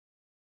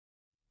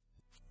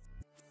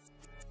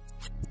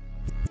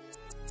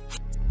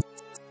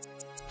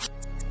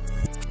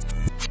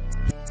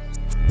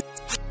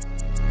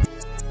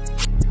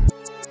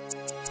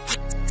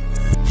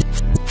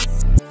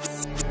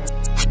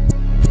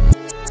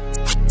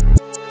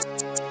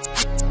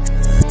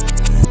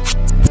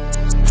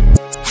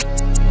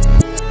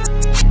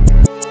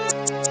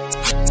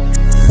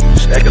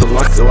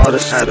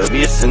alles schade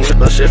wissen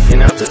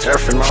überschiffen auf der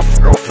Treffen auf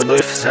Gruppe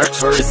durch Search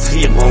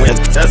hier Moment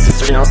das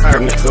ist schon aus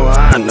Arm so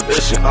an ein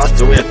bisschen aus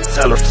der Welt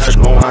Seller Search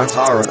no one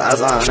hard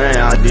as I know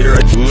I did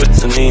it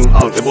to name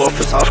all the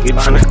buffers auf die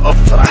Bahn auf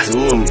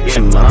Zoom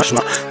im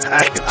National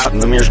ich hab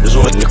mir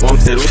gesagt ich komm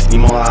sehr lustig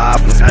mal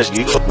auf das heißt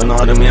die Gruppe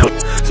nach dem Mail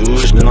so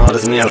ist genau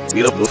das Mail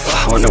wieder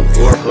auf und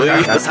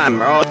das haben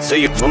wir so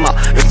ich mal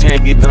ich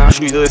denke dann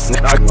schon das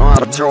nicht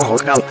nach der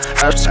Hotel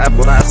erst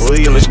aber das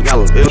ist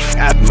geil ich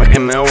hab mir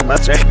immer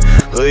was recht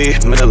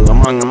ich mit der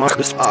Mann macht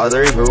das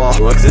Father überall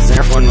was ist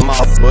er von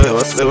normal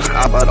was will ich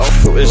aber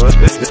auf ist was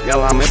bist geil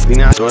am ist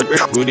nicht so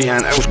ich gut die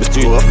Hand aus bist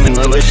du auf mit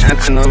der Licht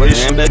und der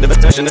Licht und der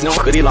Passion ist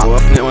noch die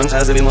lauf nicht und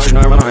has die noch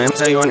normal I'm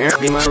say on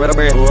earth man right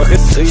away was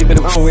ist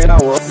bin am way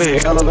out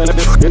big all the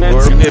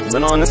big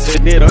bin on the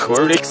city the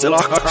horrix the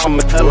lock am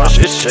tell us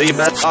is she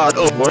bet hard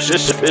up was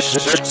is fish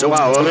so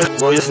out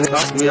boy is nicht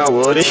was wir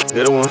auch ich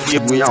der und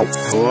vier wir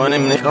auch und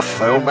im nicht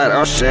auf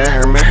aber auch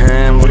share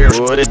man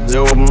what it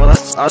do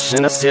was us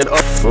in a set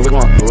of we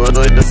want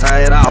to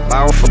decide out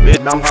powerful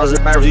bit I'm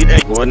positive every day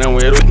when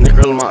we're with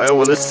Nickel my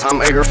well this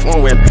time I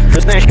phone with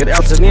there's naked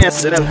else is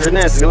nasty and her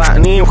nasty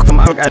like me come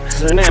out got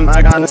her name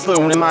I got slow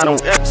when I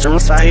don't extra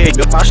say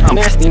go pass I'm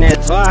nasty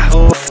net so I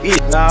hope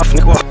eat off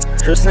Nickel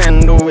her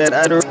send do it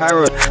other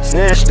pirate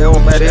snatch the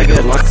old bed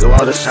get luck to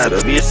all the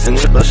shadow wissen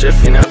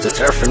überschiffen auf der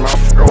Treffen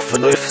auf Gruppe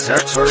durch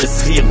Search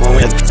hier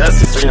Moment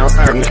das ist schon aus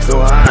Arm so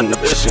an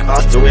ein bisschen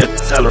aus der Welt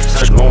Seller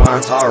Search no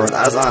one hard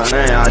as I know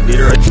I did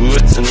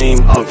it to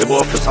name all the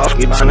buffers auf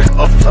die Bahn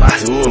auf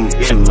Zoom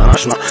im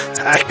National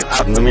ich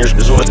hab mir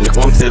gesagt ich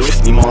komm sehr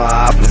lustig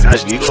mal auf das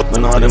heißt die Gruppe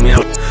nach dem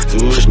Mail so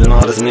ist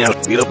genau das Mail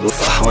wieder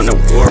auf und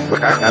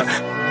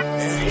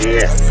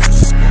yeah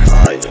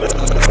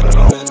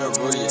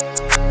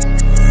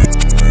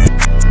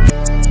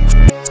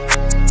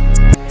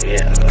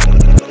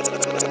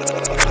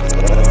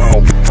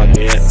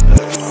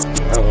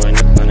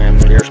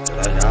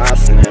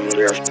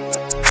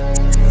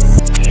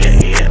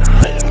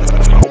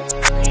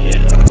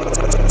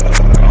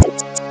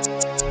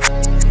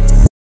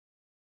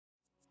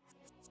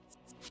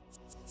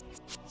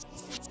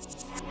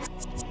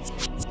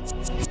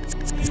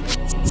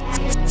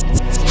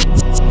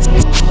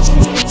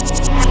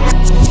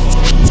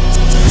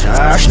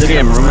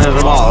remember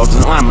the logs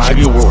and I'm like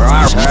you were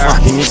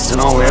fucking used to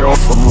know it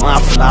off of my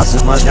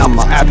philosophy much got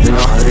my app in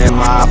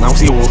my now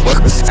see what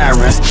work is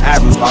arrest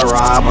admin by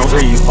rob I'm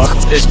sure you fuck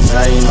this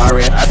design my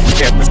red I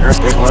forget the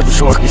first thing what the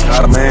short he's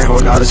got a man who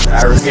got his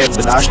arrogant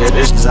but I said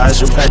this design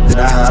should bet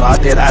that I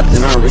did that the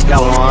nervous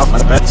got off at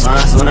the bed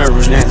sign so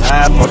nervous next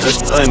half or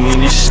just I mean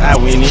this shit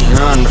we need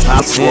on the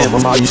fancy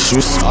but my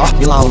shoes off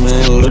belong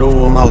man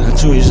little mal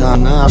to is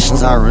on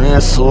nations are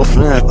in so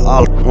flip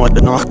all what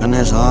the knock on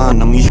is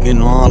on I'm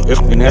getting all if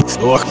the next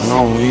door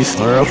no we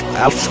start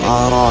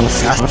outside on the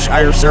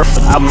Shire surf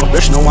I'm no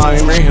fish no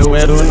wine me who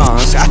we do not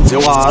sat the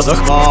was a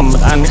calm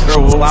and the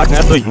girl walk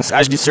net things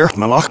as the surf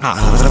my lock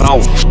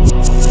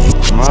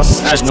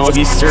mas as no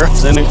die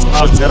surfs en ik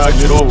als dat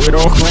ik er ook weer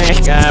ook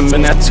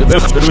en net zo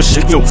lucht er was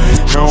ik joh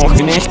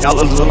nog niet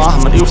alles zo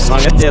lang maar die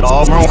sang het er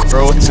al maar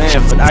groot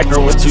zijn van ik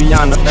er wat too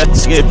young dat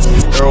schip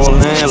roll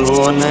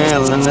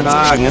nail en de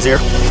dagen is er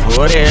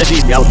voor is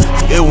die geld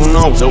you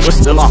know so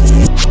was the long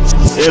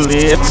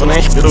it's an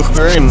echt genoeg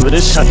voor hem maar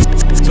is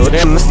so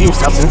dem is die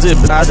zelfs in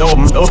zip daar zo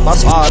op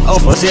pas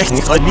auf was ik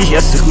niet gaat die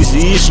eerste goed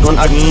is und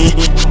agni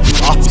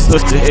ach bis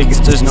lustig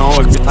ist das noch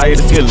ich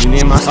befeide viel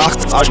nehmen maar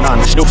sagt als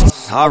dan stoef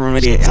Harvard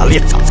with it, I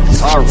lit up.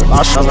 Harvard,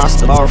 I shall not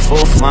start our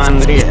full fine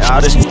with it.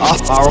 I just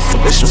off powerful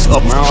bishops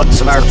up my heart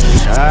to learn.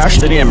 Shash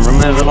to them,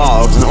 remember the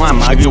logs, and I'm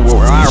like you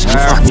were our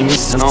fucking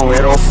missing on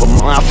it off of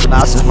my after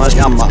that's as much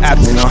got my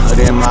admin on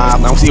them. I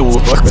don't see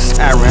what book was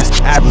arrest,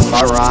 admin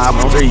by Rob.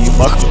 I'm sure you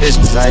buck this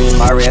design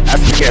by red. I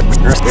forget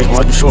the nurse get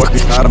what the short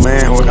is got a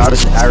man who got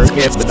his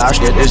arrogant, but I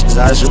shit this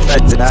design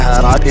respect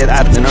that I did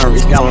admin on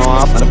it. Got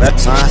off at the bed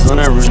sign, so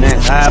nervous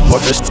next half, or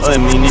just I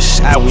mean, this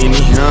shit we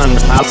need on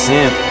the house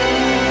in.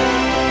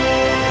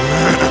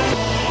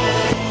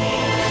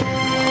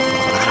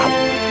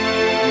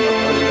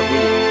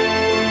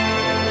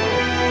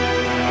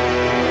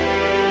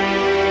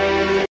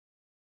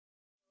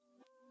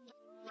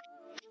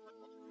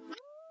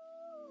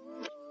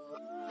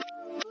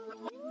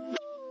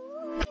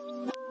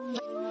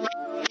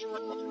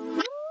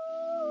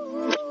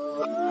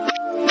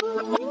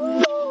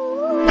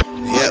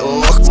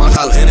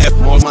 En F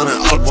mag man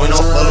en alboin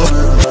op de lucht.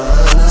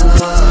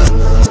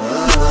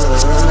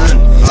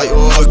 Hij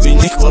ook die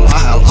niet wil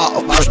halen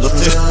op als dat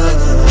is.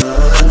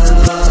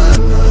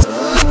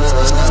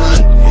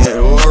 Je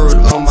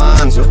hoort al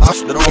man zo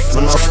als erop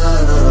vanaf.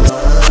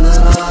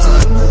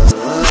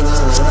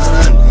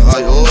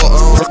 Hij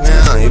ook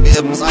nee, je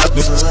bent ons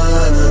uit.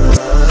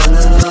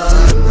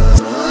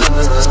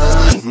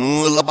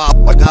 Mula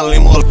bapa kali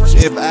mol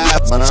ship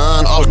app man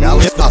al gal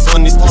is not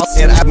on this spot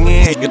here at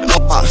me get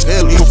up I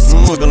feel you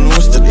smooth and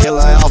loose the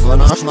هلا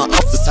يعفن عشنا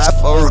قفت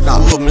سافر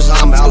قعوب مش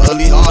عم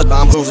بعلقلي قعد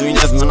عم بوزي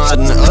نف من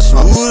عدن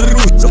أشنا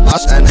وروت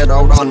لباش أنا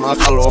دوران ما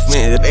خلوف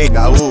ميد إيق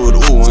عود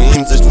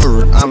ويمزج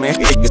ورد عم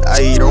إيقت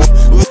أيرو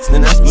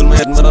وستن ناس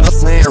بالميد مرة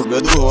نصنير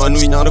قدوه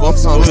أنوي نارقوم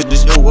صاود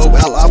جوا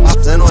وقلع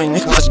بحتن وين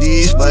نخاش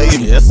ديش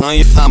بايب يسنا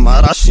يفهم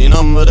عرشي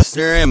نمر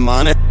السريم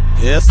ماني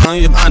يسنا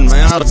يبعن ما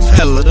يعرف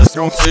حل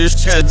دسترون سيش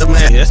تشد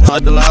ما يسنا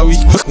دلاوي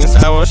وخن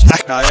ساوش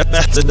حكاية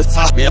بحتد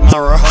الصحبي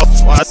مرة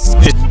هف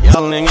واسبت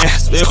يالين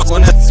يحسب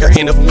خونت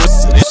سرين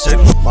بوسر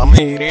الشد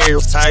ماميري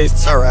وسايز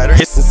تسرع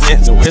ريسن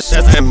سين وش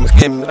أزم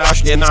خم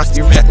راش دي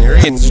ناستي فتن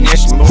رينز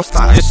نيش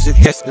موسطع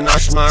الشد يسن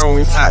عش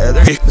معروين تايد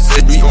ريك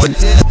بسد بيون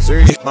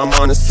سريك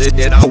مامان السد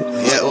يدعو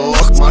يا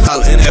اوخ ما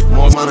خل انف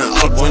موغ من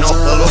القلب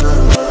وينقلو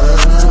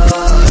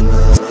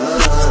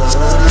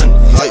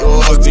هاي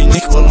اوخ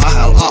بينيك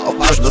والله القاق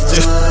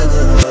باشدتي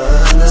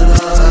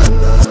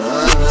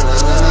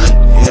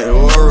يا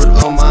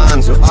ورد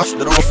امان زف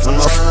اشتروف في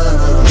النص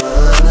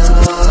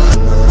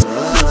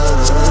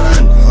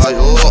هاي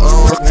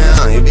اوخ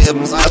نعم يبيب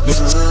مصعدو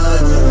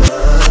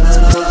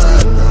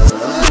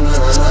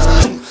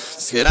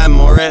سكرام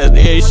مورد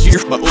اي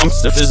شير بقوم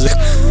ستفزك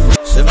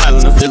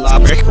شغالنا في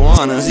العبرك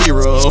وانا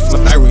زيرو في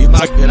مفاري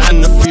باكر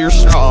عنا في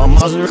رشاة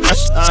مازر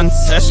قشتان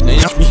سشنا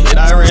يحمي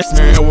هيدا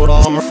رسمي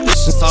ورا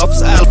مرفلش نصاب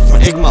سالف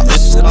ما اجمع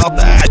الشراب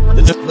بعد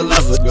بدك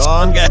بلفت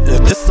قان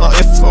قد بسنا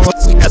افوت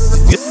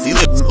سكسس يسي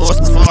لب نقوس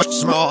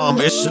مفاش ما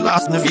مش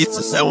العس نفيت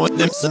سوت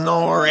نمس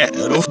نور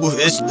روف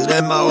بوفيش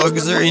دلما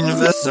وقزرين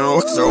نفسر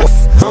وكسر اوف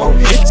هو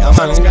ايه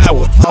كمان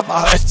قاوت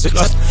فابا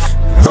هشتكس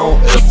هو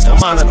اف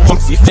كمان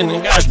الامسي فين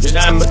قاش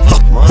بجام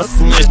بطلق ما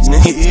سمت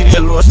نهيري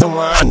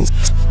الوشمان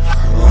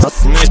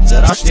سميت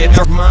راش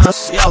دير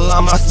ماس يلا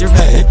ماستر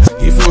فاي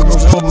يفوق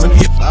وجوب من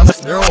يبقى بس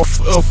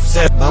دروف اوف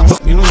سيت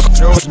بامبخ بينوخ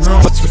تروش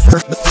نروت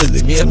كفرت بس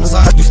اللي بيد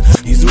مزاجوس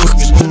يزوخ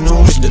مش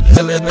منو مش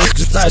للقلب مش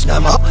كفتاش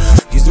دمع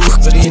يزوخ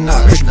برينا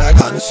عش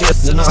داقان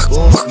شيس ناخ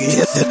اوخ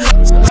يهسر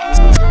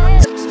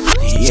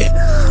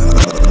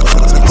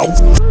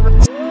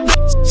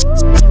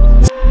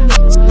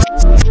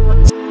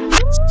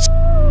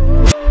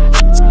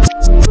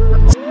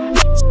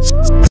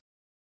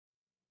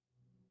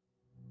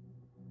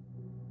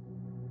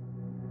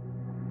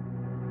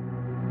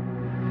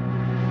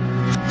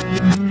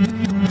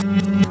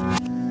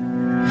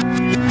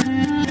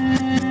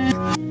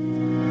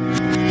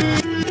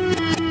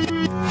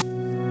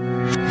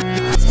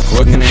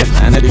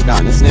أنا دي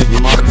كان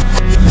سنفي مارك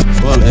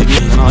ولا أجي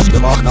ناش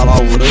كباخ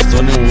على ورث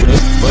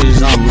ونورث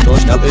ويجام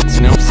دوش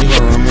دلت نفسي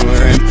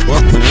ورمورن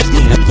وكن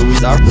اسمي هت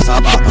ويزار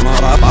بسابع أنا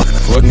رابع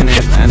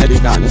وكنف أنا دي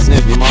كان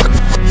سنفي مارك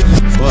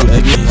ولا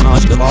أجي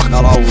ناش كباخ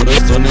على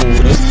ورث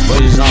ونورث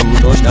ويجام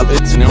دوش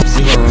دلت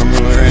نفسي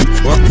ورمورن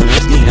وكن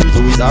اسمي هت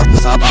ويزار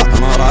بسابع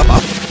أنا رابع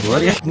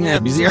وريحنا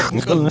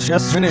بزيحنا كلنا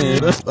شاسرنا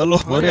بس بلوه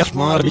وريح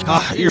مار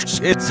بيكاح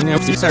إيش إتسني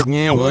وبسي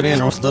سرقني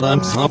ورين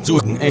وسترام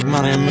سنابتوتن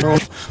إجمان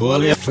امروف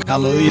وليفك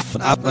على ليف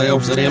العبا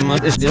يوبسر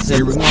يمد إش دي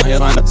سير بغناه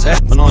يرانا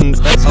تسحب منون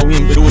نفت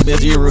سوين بدود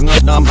بيزير رغناه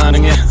دام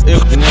هاننجه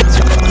إغتنت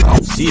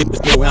سيب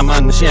بتقوى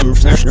عمان نشام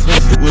فنرش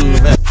نفرف تقول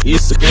لفت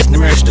يسك اسني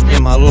مرشت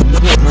إما لوب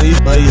بغناتنا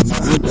يبايب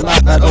ود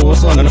العقاد أول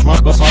صالة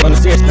نفمخ بصالة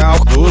نسيت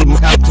كاوك تقول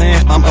مكاب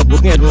تنيح بام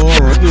أبوك نيدو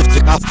ردوف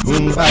تكاف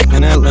كون باك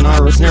نال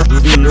لنار سنرف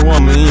بديل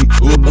وامين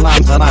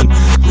وبلام تران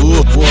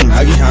وون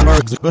أجي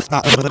هانورك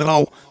زكوستا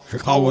أبرغاو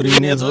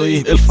Recalling it's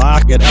a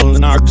fuck it,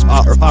 Ellen Arcs,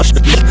 or Pash,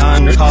 the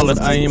kind, recall it,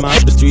 I am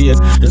out the street.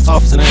 It's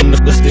off and end of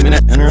the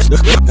minute, and there's the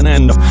quick and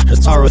end of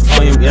it's our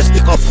time, yes,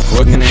 the cuff,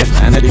 working it,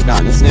 and it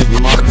got a sniffy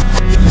mark.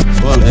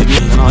 Well,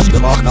 again, and I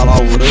should walk all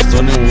over this,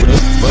 or new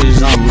this, but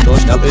he's on the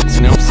dosh, that it's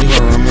an MC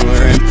or a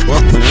mirror, and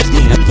working it, the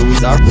head to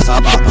his art, the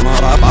Sabbath, and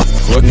all about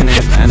working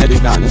it, and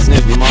it got a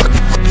sniffy mark.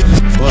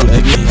 Well,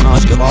 again, and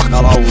I should walk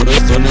all over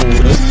this, or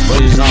new this,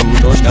 but he's on the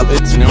dosh, that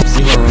it's an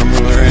MC or a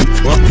mirror, and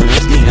working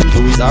it, the head to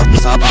his art,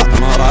 the Sabbath.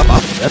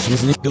 That's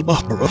was Nick the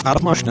Buffer, out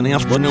of Marsh, and I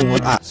asked what no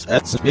one asked.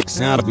 That's a big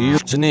sound of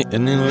years to Nick,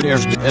 and then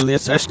there's the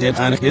Elias Estate,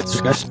 and it's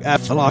a gush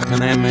at the lock,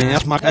 and I'm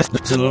asked my Esther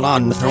till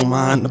on the throw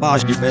man, the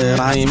Bosch,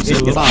 I am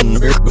still on the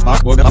Birk, the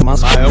Bach, we're my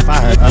side,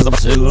 fired as a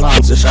still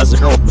on, so as a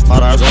girl, the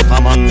fathers of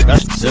I'm on the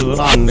gush,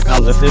 still on the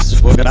color, this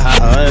is what I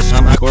have,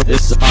 I'm a court,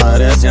 it's a fire,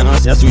 yes,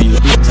 yes, we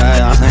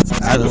tie, I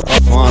think, as a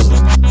tough ones.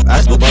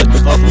 That's the bud, the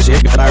stuff, and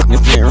shake it out,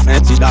 and clear,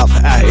 fancy stuff,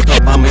 I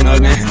hope I'm in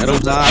again, and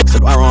those ox,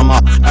 and I'm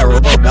my arrow,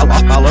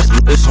 I'll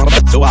listen to some of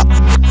it to up.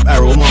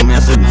 Arrow, mom,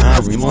 yes, and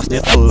Harry must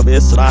get all of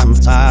this. I'm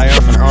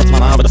tired from her,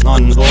 man, but it's not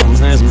in the door, and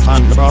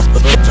find the boss,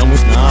 but it's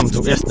almost now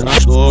to rest and I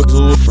go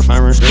to for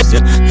farmers. This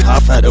yet,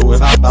 half at it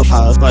without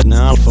Belfast, but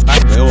now for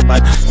back, they all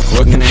bite.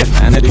 Working if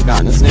and it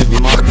got a sniffy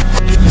mark.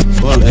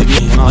 Well,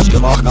 again, I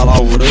should walk all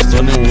over this,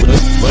 or new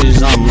this, but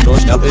it's on the door,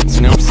 it's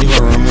an MC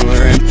or a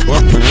mirror, and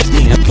working if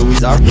me and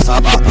Louis are the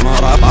Sabbath, and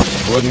all about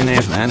working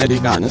if and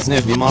it got a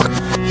sniffy mark.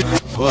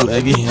 Well,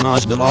 again, I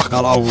should walk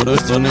all over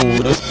this, or new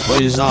this,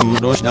 but it's on the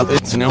door,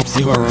 it's an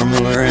MC or a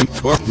mirror, and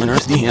working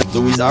if me and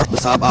Louis are the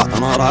Sabbath,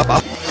 and all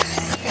about.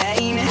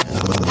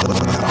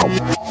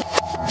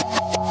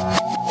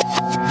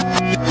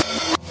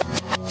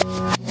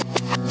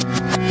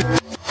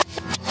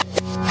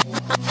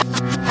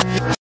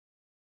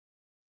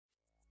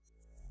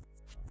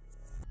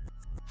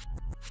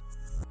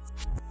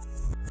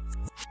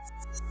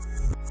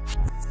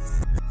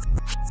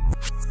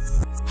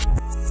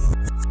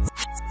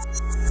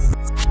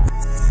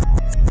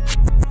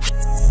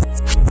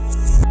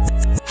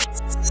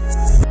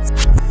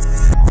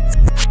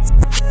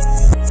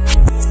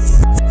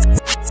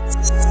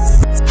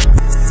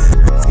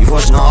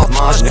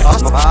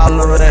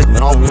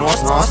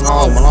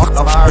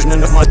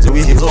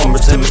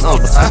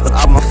 snel beseft dat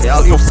allemaal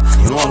veel joes.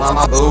 Je moet naar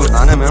mijn boot,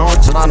 dan neem je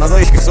hoortje aan de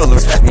rug. Ik zal er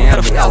slecht niet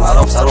hebben, ja, laat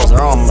op zijn roze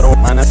rom. Maar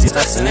op mijn is die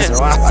stessen is er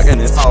wacht, ik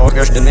is al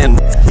eerst in in.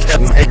 Ik heb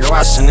me eigen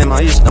wassen in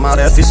mijn is, maar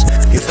het is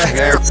je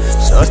vechter.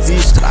 Zo is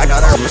die straat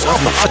er, maar zo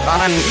mijn hart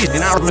aan en iets die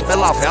nou met de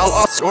laf. Heel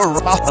als hoor,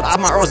 we passen dat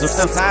maar roze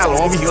stem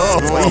zeilen om je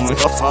op. Ik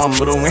ga van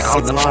bedoel, ik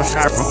hou de naam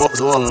scherp van God,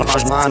 zo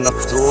als maandag,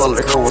 zo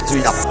ik hoor wat toe,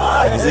 ja.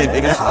 Je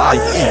ziet, ik ga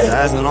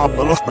hij is een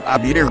opbelost, maar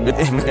ik hier met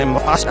ik me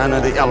vast aan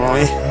de alloy.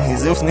 Je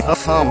zoekt niet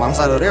geval, maar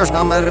zou er eerst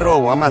naar mijn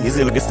roe, maar die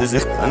zielig is de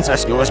zicht. En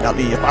 6 jaar gaat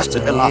die vast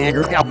te la.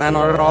 Ik heb ben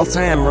er al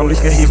zijn, maar ik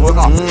geef voor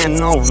gaan.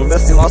 Nou, zo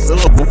best die laatste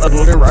loop, dat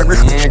moet er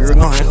rugger. Ik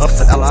nog een gaf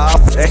het alla,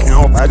 zeg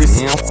nou bij die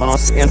zin van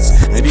ons skins.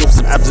 Die op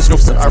zijn app de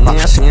snoeps en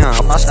arbeid. Ja,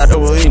 vast gaat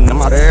over in,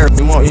 maar er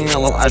die mooi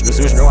heel als de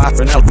zus nou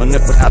appen help me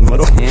net gaat me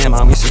door. Ja,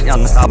 maar misschien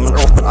gaan staat me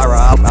erop met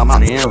araal,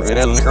 maar hier weer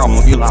een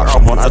gram viel naar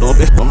op, maar dat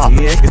is maar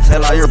ik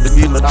tel hier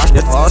bedienen dat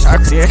dit was.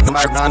 Ik zeg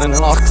maar dan in de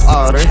nacht.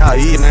 Ja,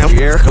 hier nou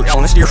hier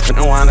gelden stier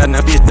no aan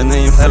en bit in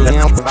de vellen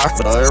heel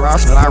gewacht dat er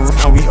was dat er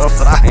van wie of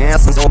dat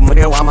is en zo met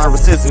jou maar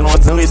resist you know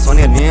it's only so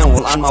near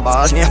well aan mijn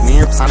baas niet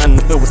meer staan en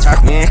de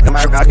betrek niet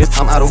maar ik het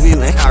aan uit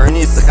wiel en haar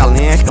niet te gaan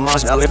niet maar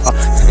als wel even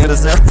in de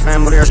zerk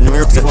family is nu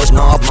meer te was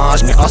nou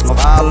maar niet als mijn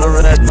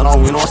vader het maar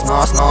nou we nog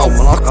nou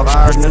maar nog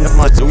kaars in de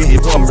mat zo hier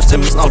kom maar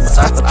sim snel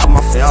bezet dat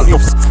maar veel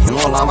jops you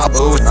know laat maar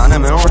boos dan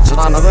en mijn hoort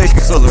dan dat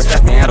ik zo er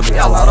zeg meer op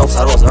ja op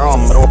zo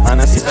maar op en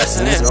is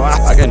het is zo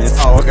ik en het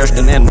zou eerst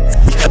in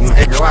ik heb me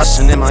eigen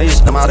wassen in mijn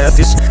is maar het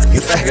is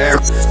je vechter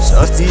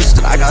zo is die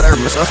straat er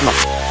maar zo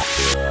nog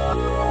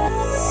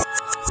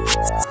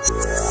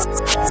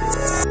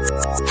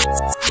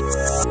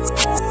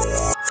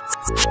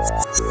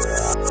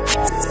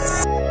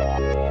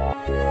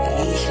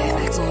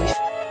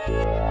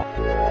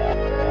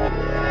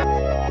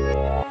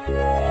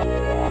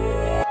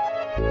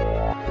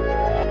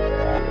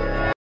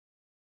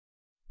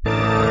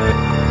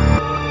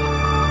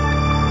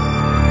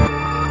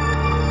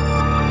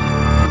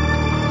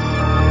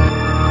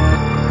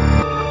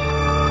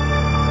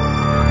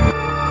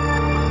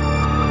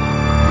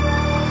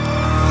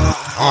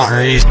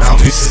He's down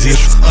to see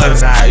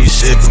you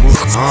said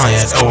book my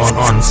head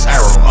on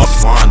Sarah of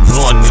one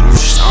one in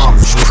Sham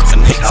shook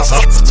and ik als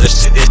op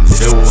dus dit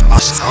do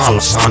as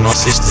alles aan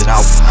ons is dit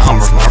out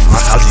hammer maar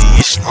van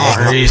Khalish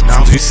he's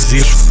down to see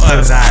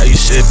you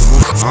said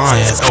book my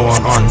head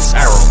on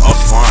Sarah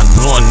of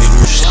one one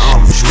in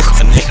Sham shook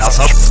en ik als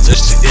op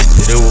dus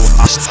dit do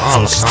as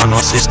alles aan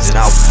ons is dit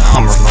out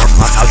hammer maar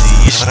van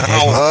Khalish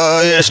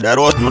yes that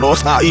was me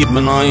was not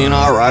even in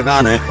our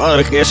agane but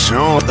ik is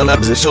zo de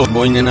labs is zo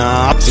boy in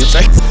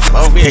zeg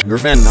wel weer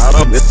geven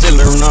naar op dit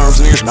ziller nerves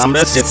niet dan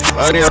best zit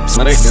maar je hebt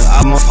maar ik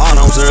am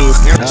van ons er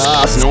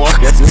ja snoog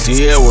het niet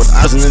hier wordt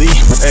as in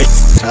die maar ik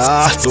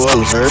ja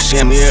toch first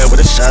him here with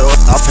a shadow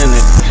up in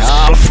it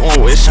ja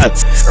voor is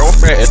het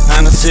over het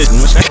aan het zitten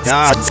maar zeg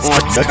ja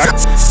wat de kak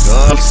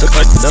girl so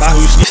cut that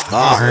who's niet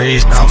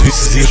he's down to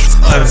see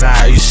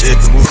you said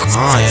book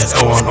my head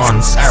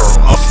on Sarah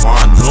of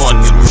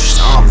one in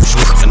Sham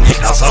shook en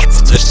ik als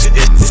op dus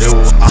dit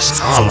do as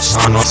alles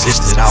aan ons is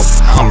dit out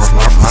hammer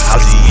maar van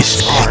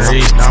Khalish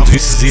he's down to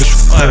see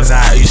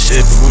you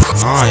said book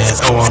my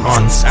head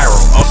on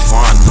Sarah of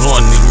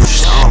one in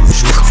Sham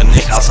shook en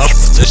ik als op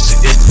dus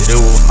dit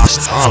do as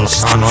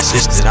alles aan ons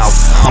is dit out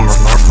hammer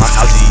maar van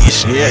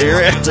Khalish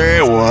you're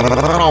after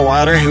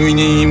water who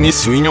you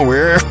miss we know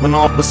where when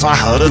off the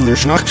side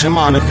there's no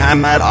man who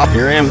came out up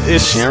here and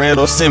is here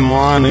to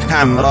Simon who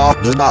came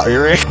out the dot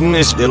your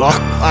is the lock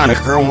on a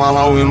girl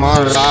while we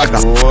man raga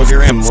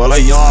over him while I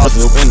yaws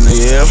in the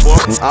air for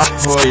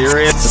your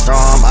it's a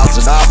storm out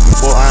the dock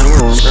before and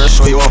we're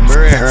show you up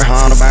very her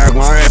on the bag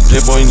where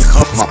the boy in the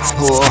cup my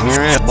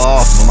here it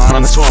ball man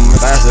on the swim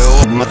that's the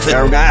old my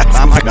there guy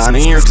I'm got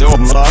here to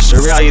open the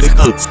shit really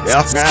cool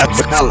yeah got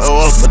the color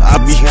but I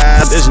be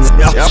had isn't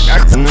it yeah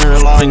acting there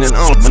line and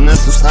open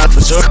this is not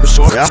for sure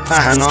yeah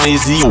I know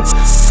you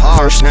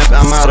far snap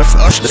I'm out of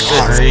flush the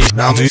he's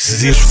down to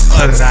see you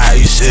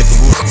said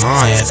book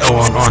my head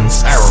on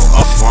Sarah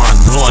of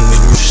one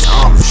in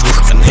Sham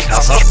shook en ik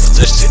als op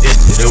dus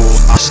dit do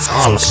as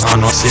alles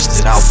aan ons is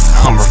dit out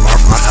hammer maar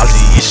van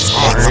Khalish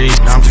he's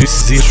down to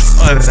see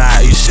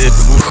you said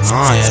book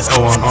my head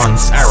on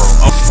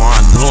Sarah of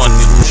one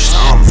in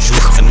Sham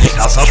shook en ik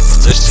als op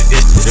dus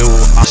dit do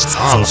as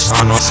alles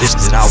aan ons is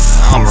dit out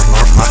hammer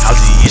maar van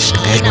Khalish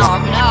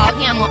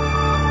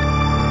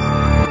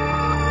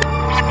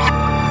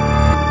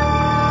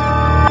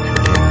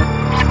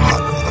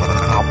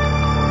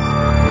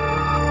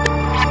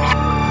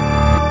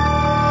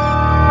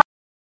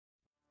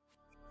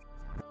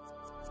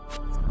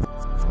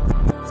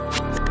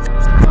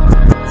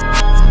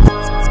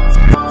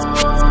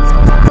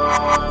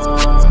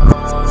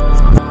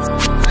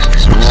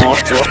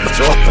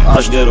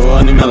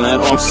Ashderoni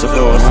mellan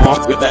omsefrås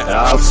och det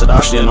alltså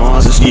där sten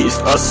och så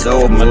skis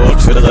så med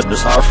låt för det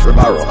besar för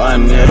bara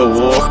I'm med och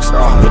walk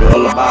strong och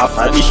alla about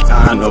fight, ich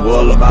kann the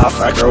wall about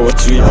factor what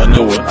you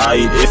know what I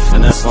if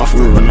and that's not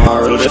for an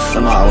hour lift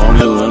and I'm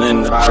million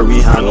in the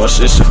we had lost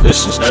this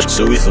fish and such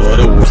so we thought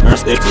it was not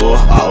stick to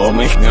I'll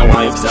make me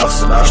wife self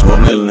so that's what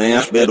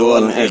million bed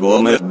all and egg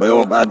all make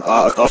by bad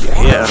coffee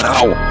here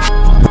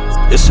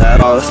now it's had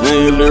all this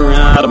new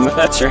around my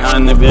fetch your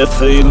hand a bit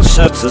feel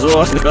ships as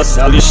well because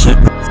sell you shit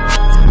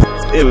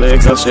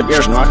legs al się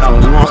bierz na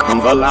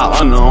kam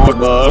wala no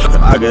but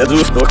I get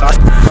to stock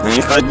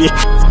and I be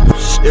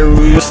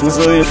serious and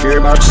so if you're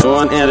about so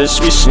and it's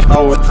wishing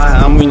how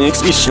time we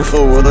next wishing for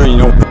you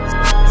know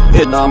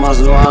it damals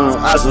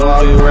as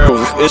well you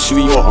were issue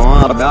you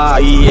on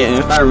about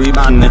yeah very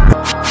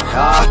bad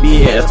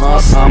happy it's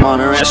not someone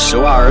rest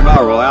so I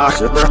go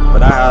after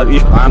but I had we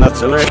find it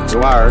to like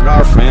to our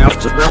girlfriend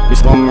to be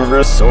some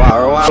reverse so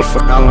our alpha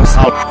can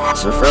salt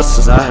so first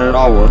as I heard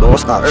all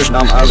those stars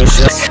down other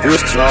ships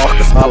who's talk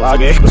the style I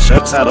get the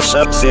ships out of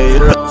ships here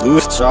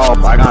who's talk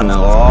I got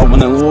no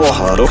when it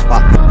water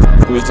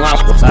who's not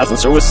the passing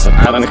so it's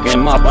out and it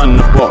came up on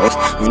the walls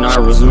you know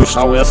resolution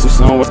I will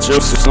snow with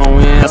chips so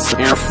yes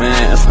air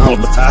fan it's not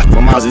the top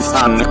but my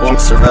stand the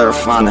comes very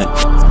funny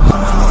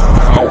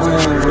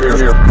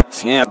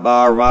Snap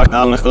bar rock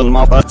on the cool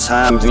mop at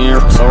times here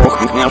so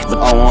can't but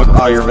I want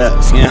all your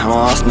vets can't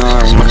lost no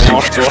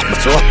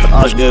talk but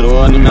I get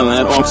on the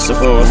million on so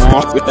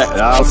walk with that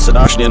I'll sit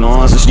I didn't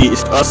on the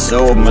sheets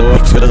so my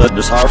looks good as I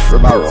just hard for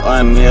barrel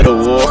I made a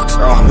walk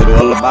strong with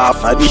all about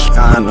fight ich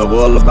kann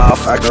all about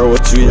factor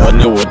what you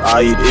know what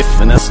I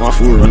if and that's not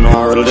for an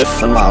hour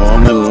lift and my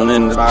million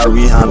in the bar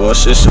we had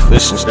was just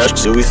fish and such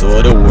so we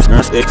thought it was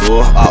not stick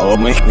to I'll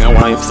make me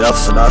wife self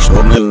so that's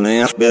what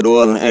million bed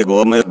all and egg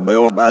all make by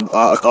bad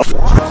coffee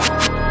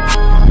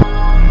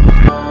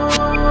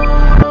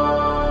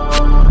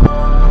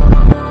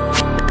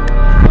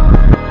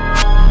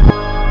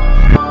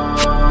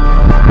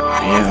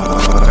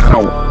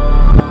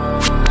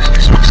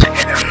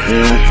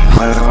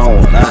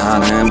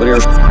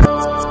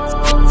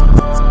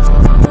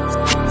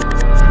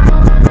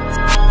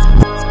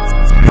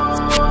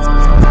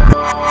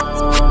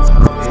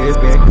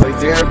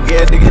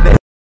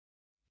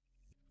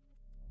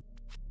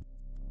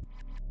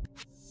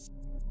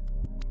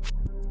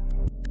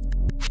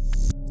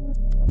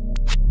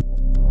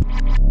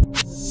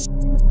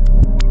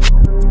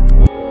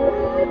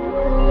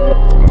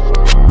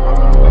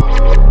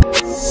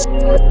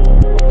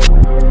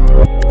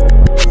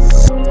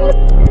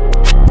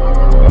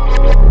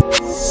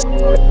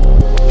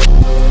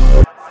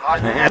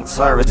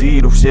Sorry,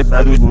 do shit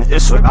that didn't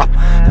issue up.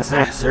 The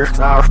same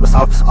circle, but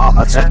stops all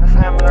a check.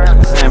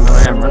 The same,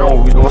 and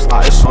no, we don't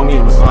start showing me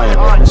the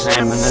sign. The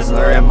same, and this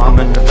there, mom,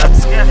 and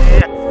that's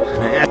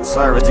it.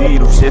 Sorry,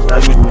 do shit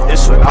that didn't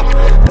issue up.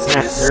 The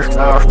same circle,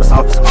 but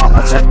stops all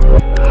a check.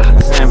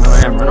 The same,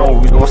 and no,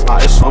 we don't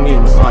start showing me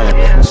the sign.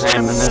 The same,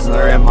 and this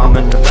there, mom,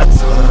 and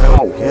that's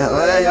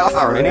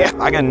yeah,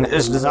 I can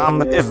is the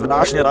same if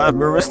I should have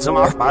burst some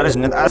off by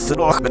the acid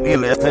lock, but he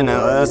left in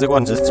as it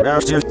wants to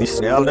stretch the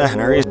cell, the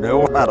Henry's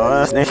bill, but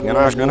I was thinking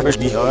I was gonna fish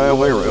the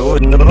highway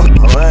road in the middle.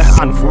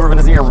 I'm for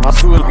his ear, my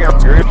school get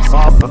trips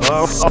off of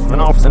off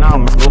and off, and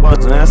I'm slow, but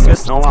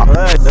it's no lot.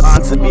 The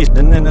answer beast,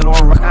 and then the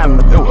normal kind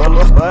of do a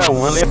look, but I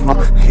won't lift my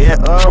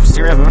head up,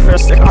 serious, my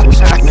first stick off the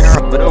shack near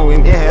up, but oh, we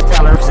had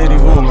Teller City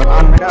room, but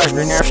I'm the guy's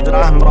the nearest that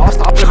I'm lost.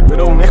 I'll pick it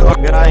on me, look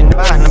at I in the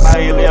back, and buy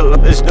a little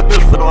bit of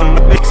the foot on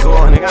the big so,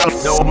 and I got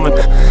دومن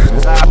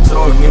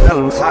زعبتروك من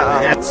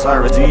المساعد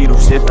صار جديد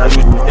وشيت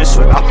أجود إيش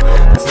وقع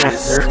نسمع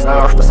سيرك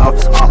تعرف بس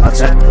عبس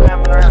قاعدة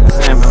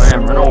نسمع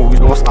من روي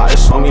دوست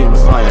عايش ومين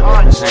مصاير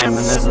نسمع من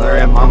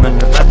نزل ما من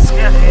نفتس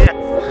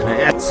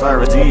نقعد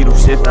صار جديد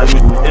وشيت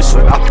أجود إيش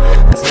وقع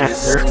نسمع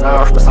سيرك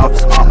تعرف بس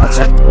عبس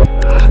قاعدة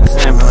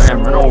نسمع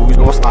من روي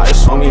دوست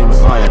عايش ومين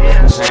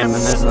مصاير نسمع من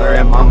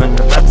نزل ما من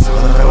نفتس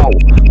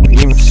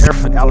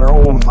Sheriff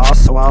eller om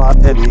fast så alla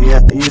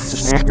det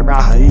is snäcker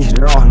bra i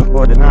drar nu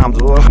på det namn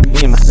så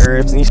i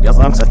mysteries ni ska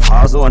samt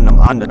ta så när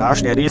man där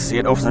står det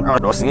ser upp sen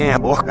då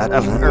sen och att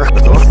den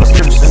earth då så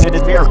ser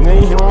det blir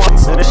ni och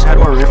så det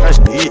shadow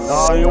refresh ni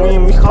ja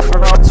ju vi kaffer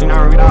att så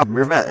när vi där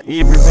blir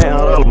i blir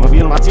all man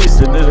vill man tills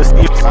det är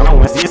stift så när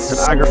man tills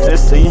det äger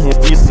fest i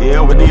tills det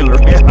och dealer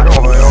petar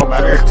och jag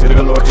bara till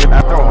det låter det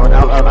att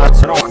alla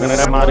så då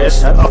när det man det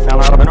sätt att jag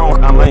har nog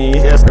när man i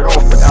hästar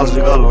upp det alls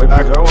det går och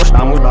där och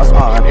stam och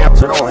bara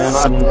efter då en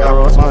annan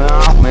garage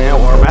man med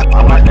och rap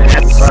I'm like the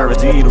head sorry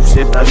to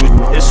shit that you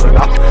is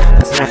up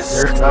the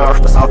sensor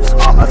cloud the south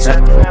at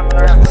check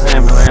the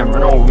same and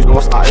no we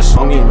don't start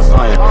showing in the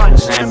sign the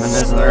same and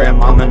is there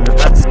mom and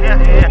that's the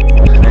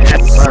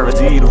head sorry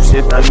to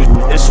shit that you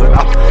is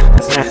up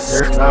the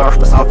sensor cloud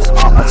the south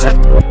at check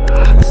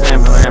the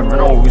same and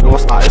no we don't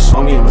start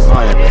showing in the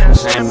sign the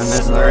same and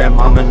is there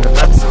mom and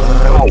that's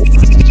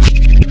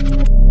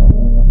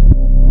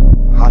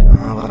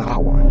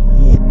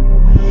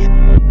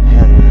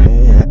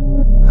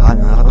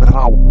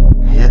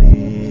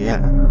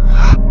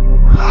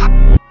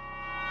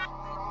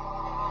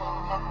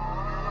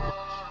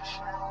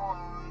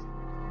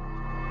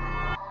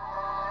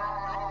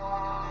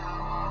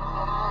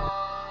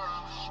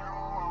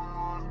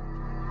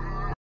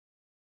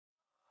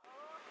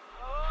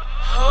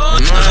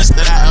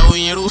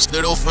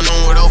Stood off and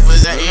on with over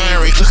that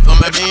Henry. Come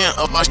back in,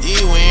 up our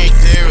steel, we ain't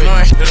tearing.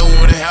 I don't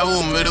want to have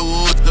a middle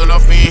wood, still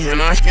off in,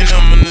 and I can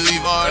leave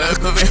all that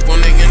cover for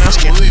nigga. I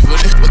can leave for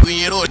this, but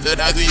we know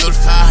that I do your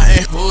fire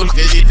and cool.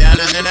 Cause you tell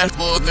us in that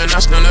book, and I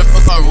stand up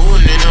for car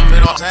rule, and I'm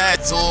in all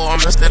that, so I'm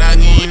just that I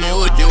ain't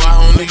know what you I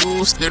only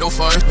use, still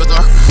first, but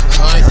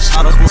I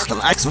had mocht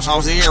lijkt soms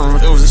als eer,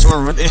 het was een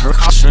soort met eer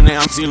gasten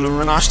en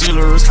stealer en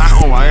stealer is gaan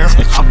alweer.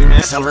 Ik heb die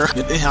mensen weer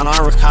dit is aan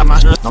haar ga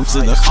maar het dan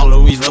zit de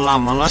Halloween wel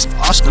aan maar last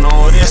als kan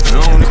al is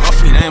kan only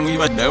coffee en we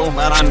wat deel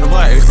maar aan de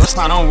way. Dat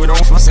staan al weer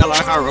over myself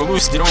like a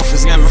roast die of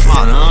is game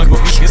van. Ik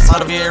wil niet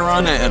gestaan weer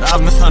aan het af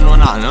met van nou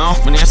nou.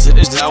 Wanneer zit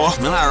is daar af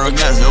met haar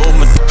gas op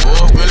met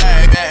off me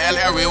like that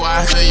every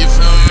why say you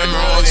feel me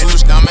wrong so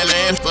sta me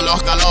lens for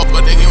lock a lot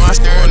but you want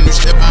to nu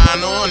step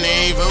on on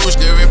even who's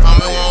there if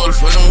I'm all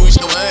for no wish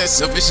the west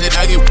so fish it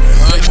I get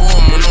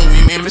home no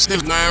we me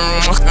still going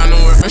wrong I can't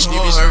know if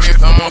you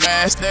if I'm on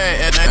best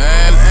that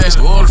as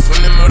all from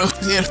the middle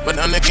here but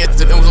I get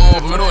to the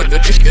over the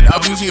ticket I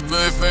will see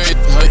perfect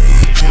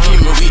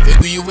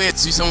we you wet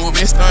see some of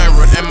best time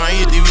run at my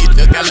ear we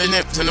the gallon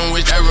to know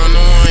which I run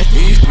on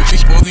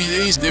if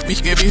these the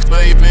fish get big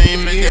baby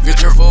me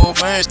get your full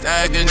fast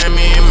I get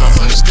me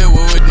my still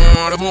with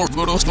no more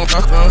but don't talk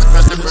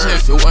cause the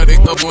chef what they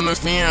up on the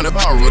fan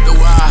about the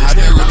why I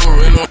get the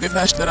no if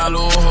fast that I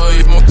lo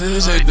high mot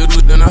det säger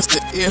du den nästa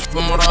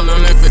på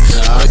moralen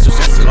är så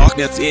sätter lag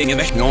det egen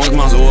väck någon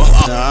man så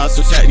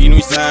så säger ni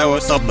nu så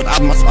och så but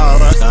I'm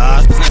smart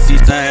så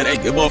snäsigt där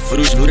jag går för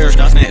du där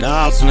ska snä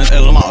alltså ett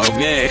elma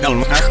och jag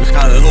kan kanske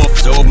ska det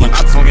lof så men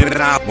att som en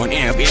rap och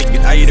en vet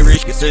get I the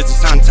risk så det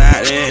sant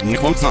där ni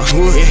kommer snart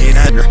hur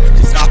är det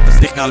det skapar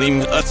sticka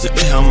lim att se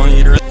det har man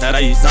ju rätt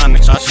där i sann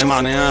kanske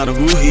man är det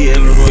hur är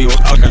det och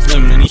jag kan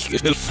slämma ni ska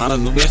spela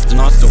fan det bästa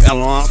något så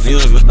elma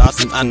för det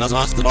som annars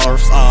måste vara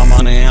så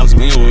man är alltså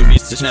mig och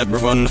visst snäbbar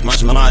från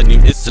match man har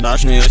inte så där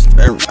snö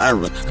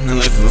and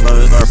live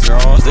for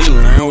all still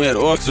now we had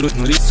också runt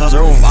med så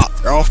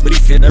off but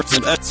if it up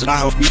at so I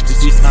hope you to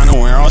see stand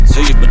where I'll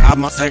tell you but I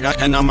must say I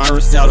can my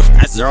result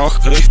as they're all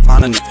cliff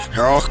on and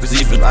her all cause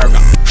even I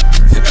got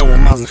it all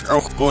man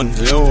auch gon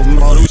so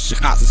mal us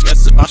gaat es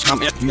jetzt was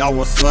kam echt ja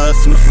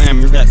was mit fam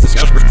your best is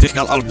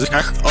particular all the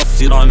car off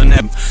sit on the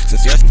neb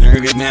since yesterday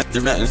get met the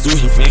vet and so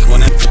he think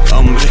one to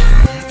come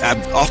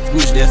off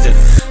push this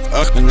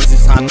ach wenn es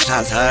ist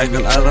anschas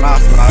hagel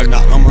alras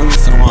fragda am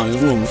müssen mal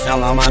rum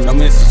fella man da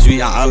müssen wir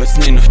ja alles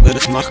nehmen für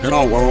das macht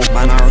genau warum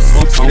man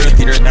response on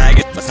the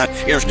daget was hat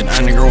erst den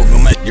eine grob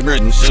mit die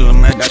burden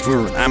schön mit das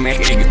für am ich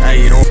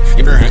geht auf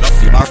ich bin auf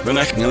die bar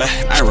belechnen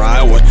I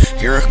ride what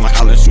hier ich mach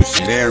alles so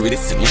sehr wie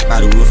das nicht bei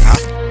du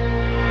fast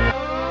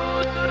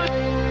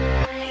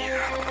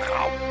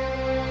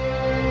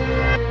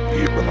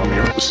ich bin am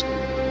Jahres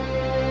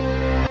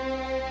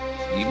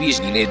ich weiß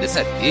nicht das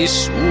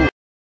ist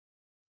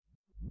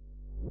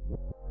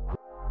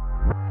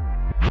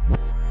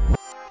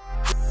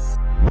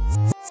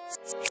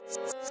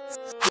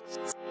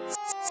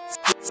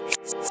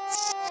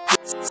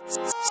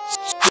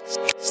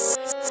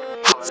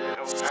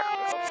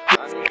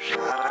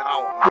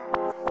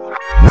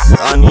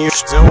Ani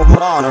still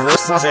on a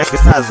verse not echt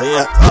gestaan van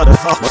je de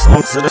fuck was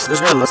ons dus de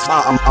willen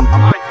slaan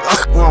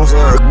ach kwam zo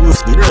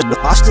goed die de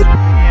vaste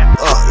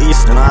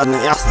is de na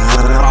de eerste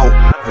rauw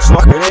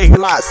slag regen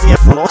laat zie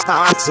van ons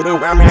aan te doen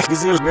waar mij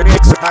gezien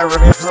bereikt zo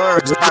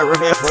daar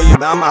weer voor je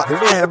dan maar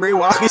weer hebben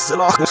wacht is de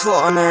lach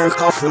zo en een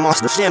koffie mas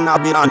de zin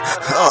nou die dan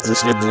de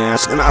slip de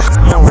eerste en ach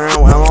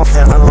wel of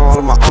het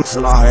allemaal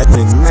omslaan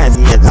het net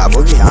die daar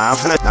wil je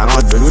af net dan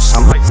wat doen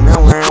samen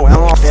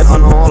wel of het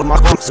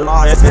allemaal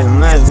omslaan het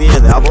net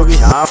die daar wil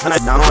je af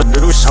net dan wat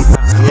doen samen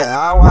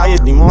ja waar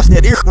je die moest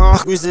er ik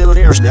nog gezien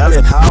eerst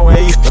dat how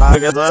ik vraag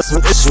dat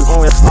met is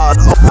zo het gaat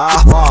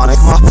op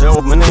ik mag het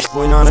op me niet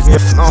boeien aan ik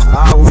heb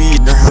nog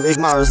wieder ik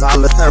maar is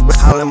alle ter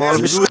allemaal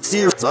bedoeld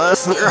hier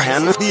thuis met er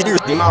handen die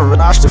duurt die maar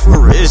wat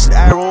voor is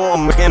er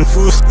om ik en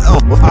voet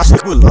op vast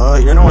ik wil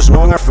je nog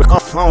langer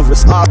verkoop van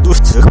verstaat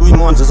doet ze goeie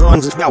mond zo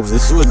en ze nou ze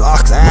zo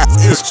ach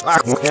is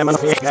smaak moet hem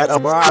nog ik het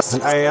op ras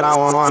en I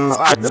want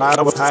uit de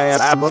op het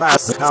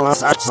abras de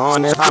kallas uit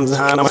zo'n het aan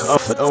zijn hem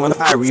af het om een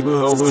fire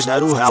boo who's that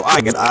who how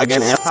I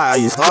get if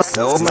I is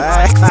so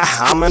back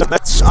I'm in a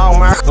bit so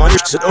mark on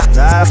your shit up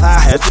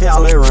daar het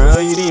veel er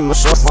die me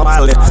zo van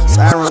alle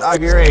Sarah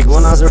Agirek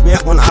when I was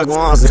back when I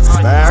was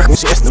back and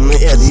she's the me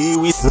die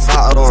we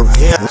thought over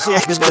here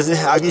she's because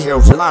I get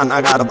here so long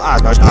I got a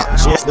bag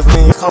she's the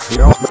thing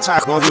coffee off the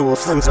track on you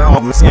films are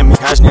up me me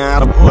cash now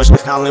the push the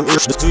calling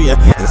eerst to you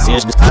and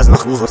she's the ties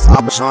nog hoeveel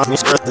abschans niet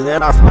stört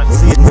der af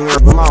sieht mir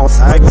beim aus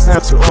sagen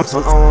selbst zu uns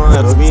und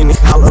on wie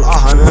nicht alle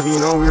lachen wie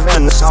no wir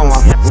werden so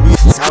mal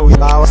wie ist how we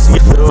bow see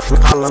for us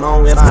calling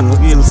on we on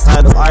the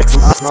side of likes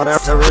and us not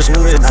after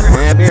original with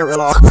that beer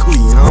lock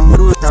queen I'm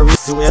root that we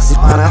see we see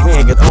find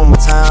me get on my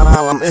town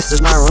I'm is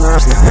just not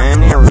runners I'm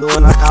never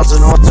doing I call to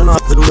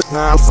not to do it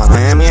now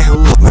I'm here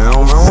who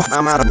no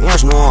I'm out of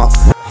ears no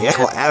here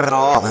go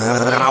rau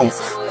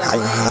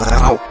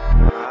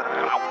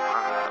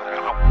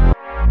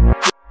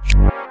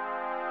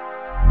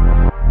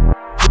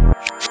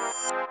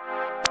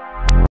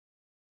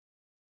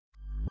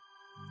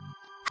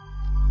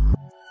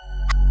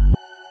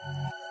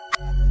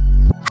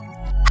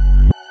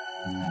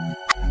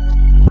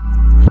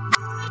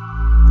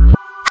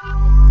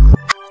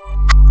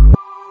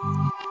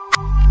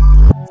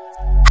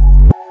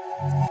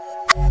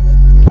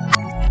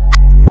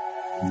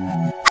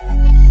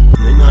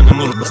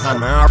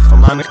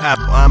aan de kap,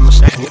 aan mijn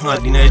zeg niet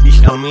naar die net die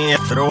gaan meer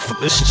verover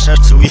bisschen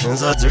shit zu ich und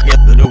so zu get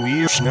the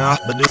weird snap,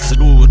 but this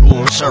do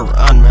und so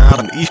an mir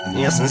und ich bin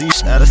erst sie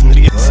alles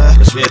nicht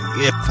es wird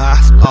geht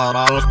fast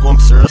all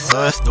kommt so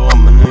ist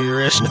dumm und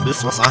ihr ist nicht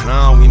bis was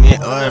now we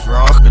meet over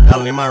rock the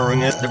alley my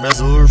ring is the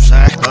result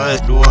sack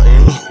guys do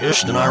in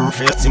ist den arm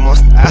fährt sie muss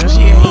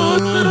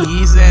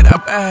he said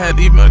up ahead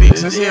die money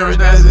since here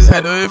that's his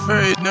head of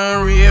first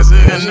no reason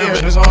and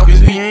never as long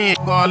as we ain't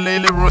call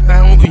Lily wrote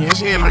down we ain't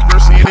shit like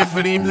person it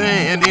for them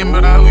and then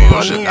but I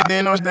will shit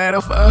then was that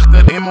of fuck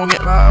that they won't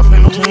get live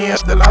and no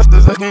chance the last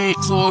is again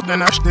so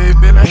then I stay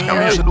feeling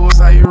I'm here to do as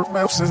I hear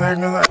about since I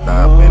can like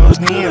that and those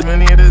names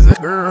when it is a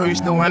girl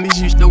who's the one that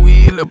used to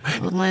wheel up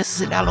when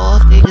sit all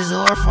off niggas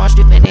or frost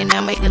and then I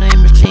make an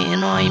image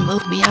and I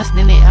move beyond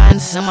the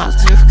and some out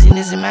turks in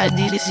this my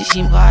did this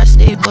she watch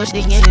they push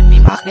they get me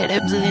market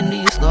up in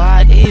the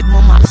squad they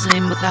mama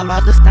same but I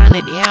like to stand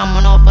it yeah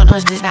I'm on but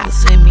us just not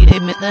send me they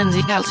me guns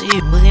they got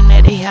shit but in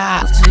that they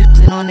hot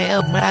chips on the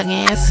up but I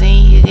can't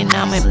see it and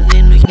I'm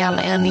in we got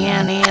and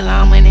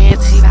I'm in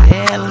it see the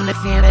hell and the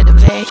fan at the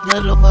black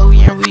the look over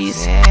here we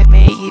sad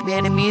man he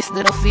better miss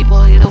the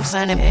people he don't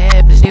sign him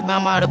happy shit my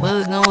mother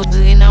bug no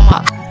doing I'm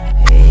up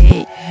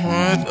hey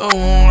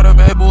oh the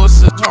bad boys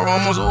sit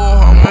almost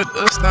all I'm at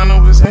the stand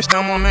over his head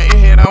I'm on the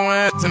head I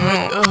went to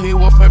know he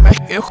will fight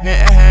back if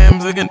get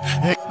hams again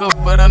heck up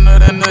but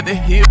another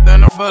hip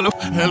then I follow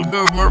hell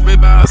go Murphy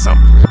by some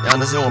ja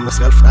det så med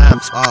skal fram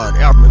spar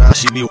jag men jag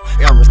shibu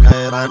jag men ska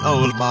jag en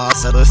old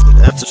boss så det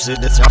efter så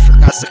det jag för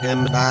kasta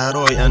hem där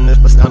och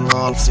en bestämma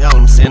all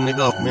själv sen det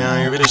går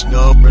med jag vill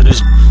gå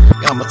British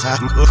jag måste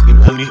ta mig upp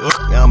in alley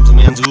upp jag som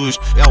en douche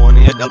jag var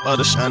ner där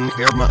på shan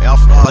här med jag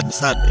fraud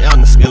så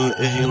jag skill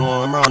you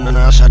know I'm running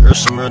I shot her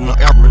some no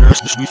airmen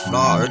det vi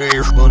far det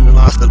är från den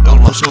last del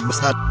man så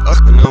bestämt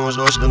och nu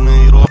så den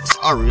är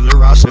sorry the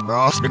rush the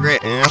boss the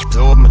great and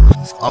told me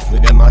off we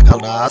get my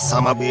color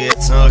sama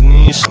bit så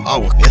ni som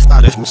auch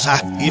gestern ich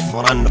sagt if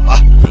von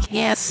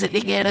yes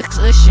they get a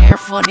share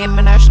for them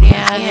and I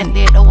and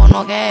they don't want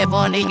no guy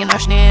but they can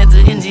understand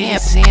the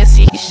NGS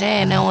see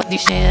share now what they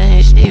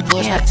share they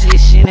push that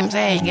shit them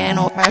say get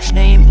no first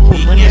name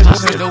when I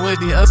said the way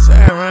the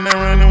outside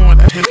running what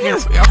I can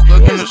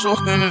I'm in the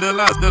short and the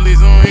last the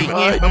leads on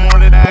the more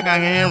that I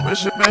got in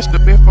rush it best the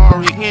before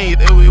we can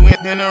that we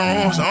went in the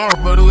room so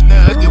but it was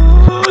that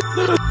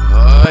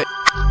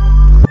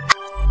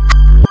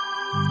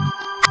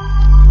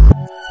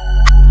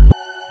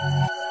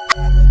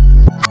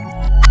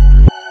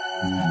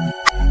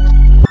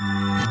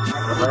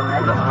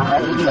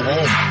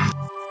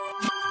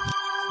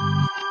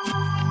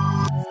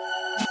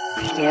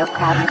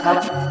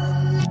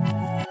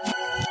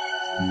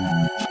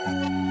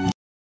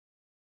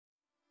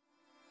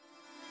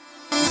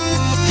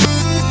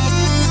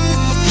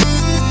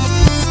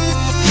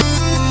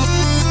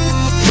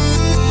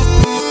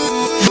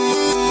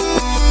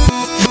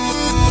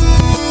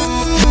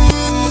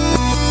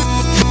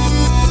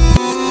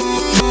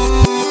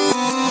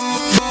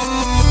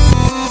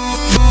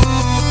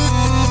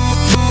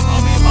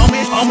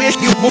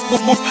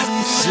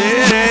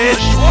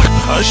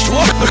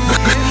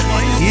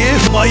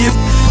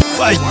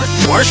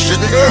Worse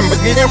the room, but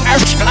you don't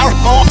have to out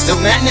more. So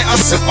that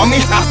us for me,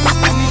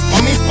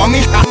 for me.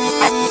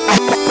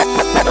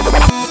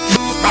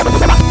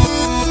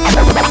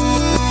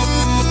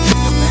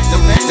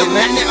 So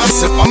that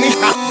us for me,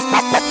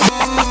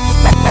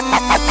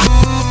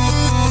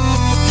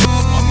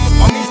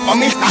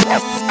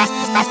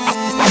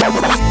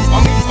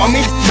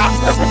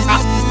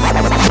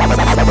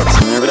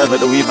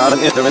 Never we bought an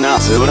interview now,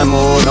 so I'm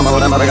more than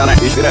I'm gonna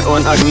if you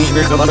don't have me,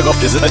 we're gonna go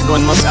visit that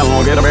one must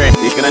along get away.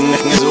 Ich kann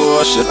nicht mehr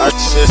so shit,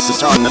 artist is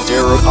trying to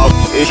tear up.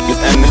 Ich get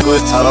and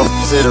good title,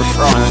 sit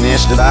from an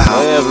inch that I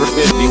have ever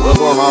fit me with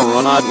or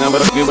run out,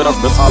 never give it up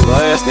the top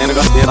last, and I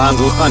got the on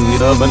to honey,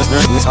 the bonus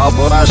nurse, Miss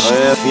Alpora,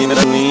 female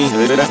and me,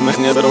 let me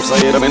never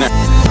say it a minute.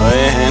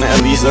 And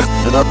at least the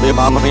up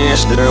by my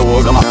finish, the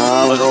walk on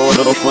all the road,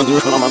 the front to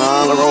come on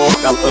all the road,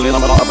 got a little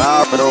bit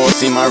about for the road,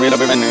 see my reader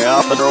been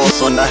out for the road,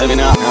 so I have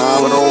enough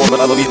all the road, but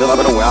I believe that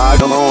I'm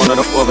wag alone, or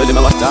the four of them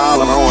left all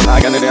alone,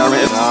 I got it there,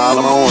 it's all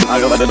alone, I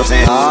got it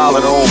saying all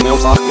the road, milk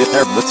sock, get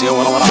there, but you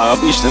want to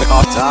have beach in the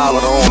car, all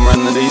the road,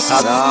 run the days,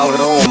 all the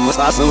road, must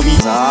not so be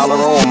all the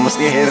road, must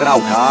get it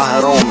out,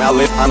 ah, road, I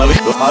live on a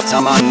little hot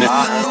time on it,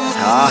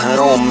 ah,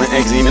 road,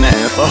 examine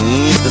it for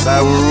me, the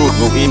sour root,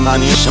 but we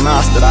manage to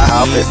master that I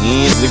have it.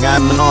 He's the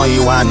guy I know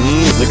you want,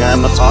 he's the guy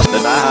I talk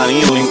that I had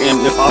healing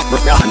in the upper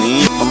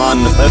galley. Come on,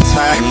 that's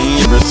fact,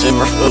 he was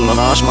simmer full and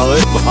ash my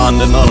lip, but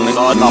found it only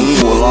God, I'm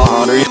full of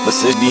harder, but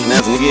city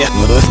never get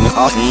me this, and the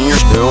cost me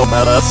years to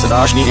about us, that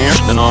Ash, the hair,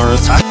 and our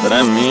attack, but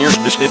I'm here,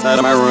 the shit that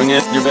I'm ring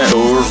it, your bed,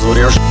 or so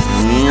there's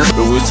here,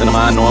 the woods, and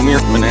I'm no mere,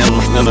 and I'm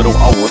a little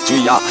hour to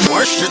ya.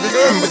 Where should the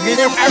room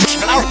begin? I'm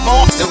out,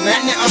 boss, so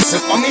that us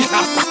for me,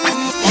 for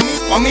me.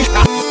 For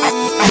me.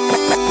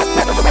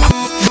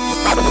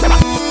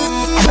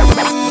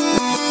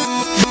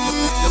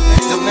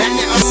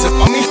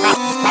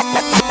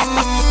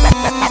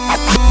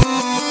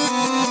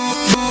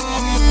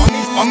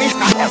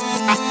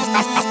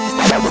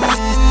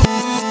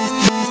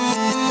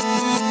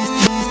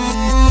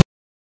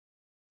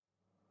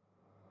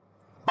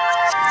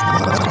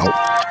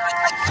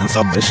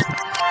 submission.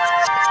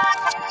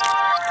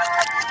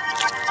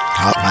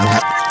 Hot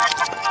man.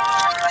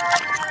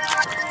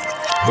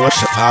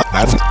 Push it, hot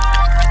man.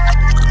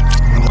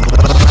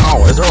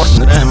 Always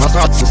roasting them, my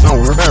thoughts is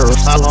no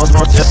reverse. I lost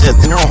north, yes, it,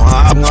 you know,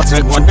 I'm not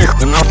taking one dick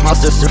enough, my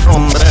sister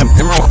from them.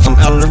 You know, I'm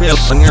elder real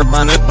from your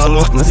bonnet, but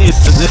look, my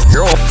sister, if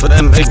you're off for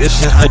them, big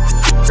shit,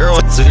 you're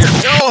what's it,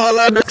 you're all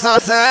under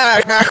class,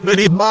 I can't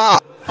be bar.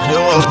 You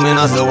was me,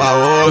 as the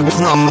wow, it's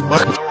not my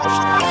bucket.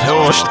 You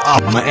washed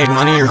up my egg,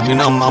 my ear, you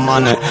know, my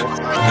money.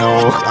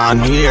 You I'm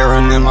here,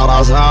 and then my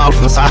last half,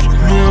 and sat.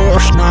 You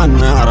washed none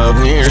out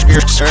of here,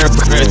 you're served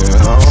the credit.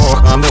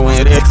 I'm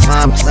doing it,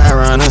 I'm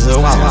Sarah, and as the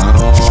wow.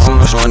 I'm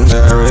the one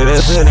there, it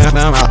is in it,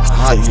 I'm out.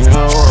 You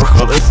know,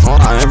 it's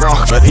not, I'm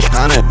rock, but he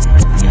can it.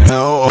 You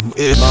know,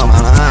 it's on my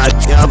night,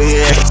 I'll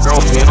be a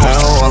trophy, you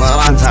know, all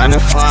I'm trying to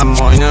find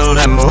more, you know,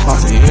 them both.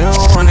 You know,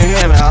 when they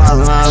give out,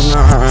 I'm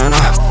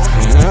not,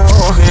 you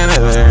know, in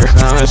it, there,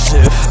 kind of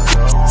shift.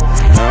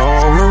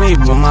 No, me,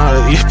 but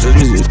my leaf to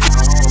lose it.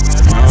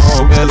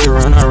 No, belly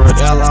runner,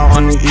 Ella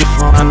on the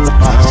ifan and the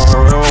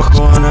power. Oh,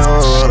 going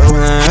over the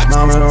man,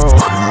 I'm at all.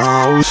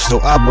 No, so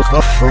I book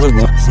off for the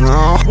bus.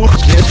 No,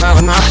 can't have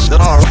a nice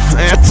dollar.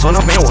 It's one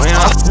of me when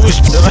I push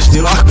the rest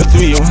of the to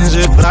you. Is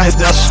it right?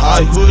 That's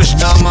high. Push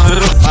down my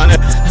little planet.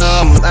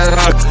 I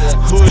rock.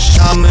 Push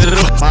down my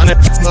little planet.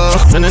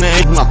 Look, and an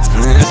egg, my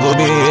hands will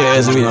be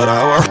as we are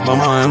our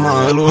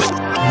my loose.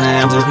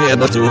 I'm so here,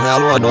 but to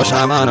hell, what was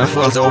I on a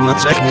full so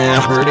much check me? I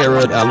heard it,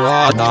 a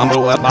lot, I'm the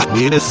web, I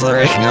beat it, so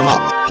I'm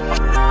up.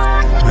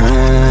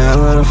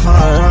 And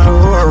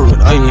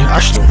I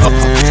hushed up,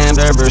 and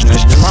their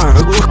business is mine,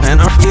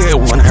 and I feel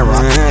whenever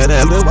I had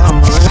a little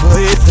bum,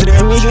 it's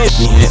a me hit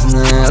me,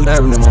 and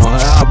every more,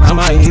 I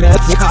might eat at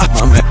the cop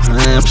on me.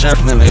 I'm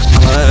sharpening this,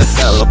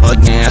 sell but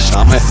nash,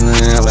 I'm messing,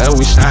 I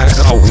wish I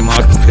could all we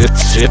mark pit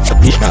shit to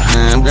be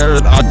behind.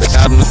 There's odd the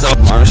cabinets of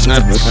Marsh,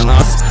 never can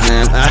us,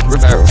 and I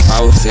prefer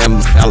house,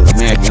 and fell the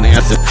making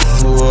answer.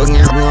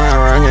 Walking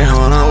around,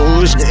 on a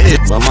wish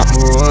it, but my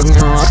walking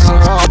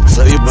around,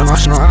 so you've been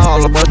rushing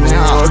all about me,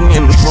 walking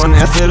in the front,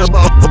 I said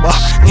about the bar.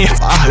 If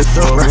I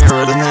so rare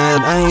than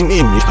that, I ain't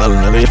in me,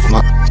 calling it if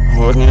my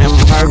walking in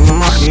the park,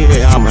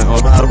 I'm all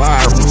about a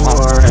bar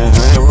before, and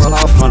they roll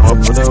off on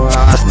over the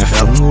eyes, and I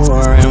felt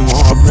more and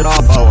more, but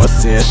all about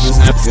what's it,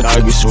 this nephew, I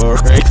be sure,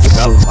 breaks the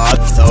color,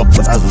 so,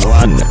 but that's the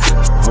one.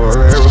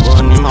 For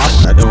everyone, you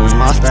must have, we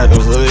must have,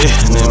 and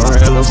then we're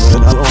a little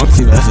bit, I don't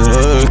see that's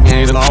it,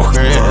 can't it all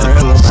credit,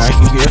 a little back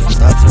and gift,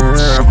 that's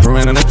her, for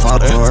a minute,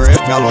 father, or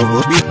if y'all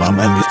will be my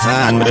man, the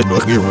time, but it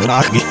will be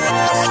rocky.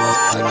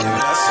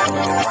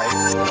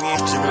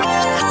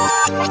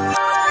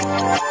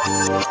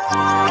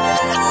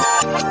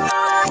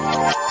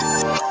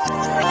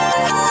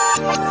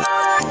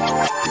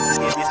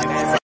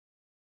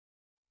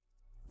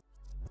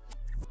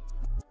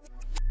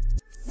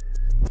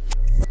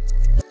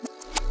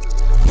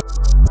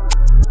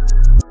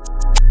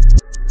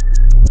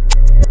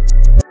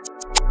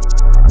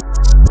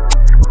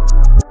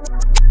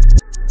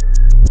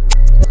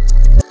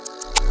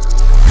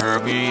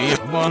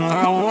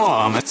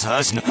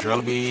 Touch no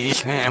girl be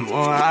him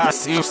or I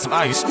see you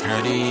spice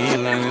pretty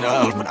land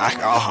up but I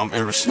call him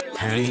iris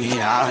pretty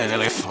I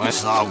had a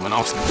flash out when I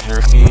was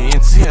turkey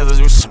and see others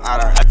who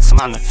smarter at some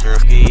on the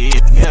turkey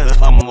yeah the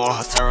fun more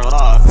terrible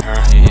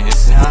her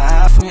is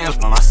half meals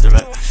my master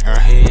her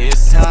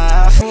is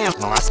half meals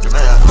my master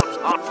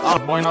all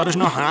boy no there's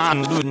no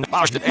hand dude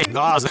bash the egg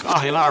guys ah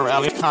hilar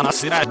ali kana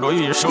see that boy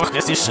you're sure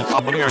this is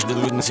up there's the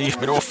dude and see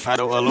but off had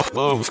a look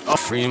both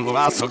offering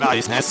without so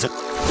guys nest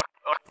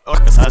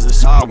Orcas has a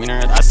saw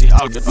winner, I see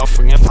how good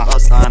offering if I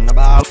was on the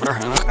ball for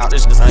her. Look out,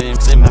 this is the same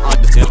sim, and I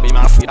just be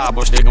my feet. I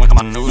bush digging with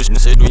my nose,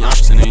 and said we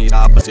asked to need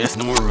up, but yes,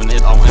 no more in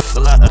it. I went for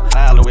letter,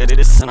 I'll wait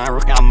this, and I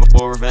rock on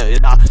before it.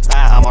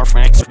 I'm our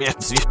Franks,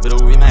 but see, but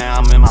we may,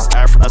 I'm in my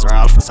star for that's our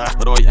alpha,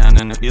 but oh, yeah,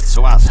 and if it's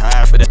so out,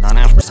 half it, and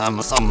I'm for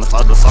some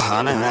for the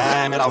Sahan, and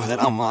I'm it out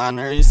that I'm on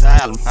her, he's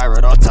Alan,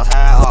 paradox,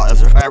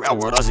 as a fair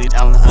word, as it,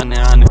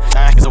 and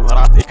Jack is over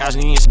at the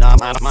Kazini,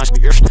 not my much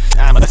beers.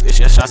 I'm a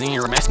suspicious, as in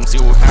your mess, and see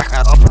what I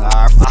got off.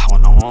 I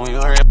want to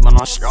you're it, but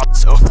not shot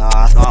so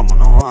I thought,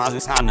 I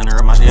was standing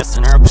there, my shit's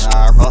in her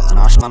bizarre, but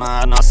I should not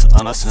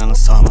on us in the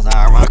sun.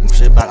 I rock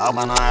shit back up,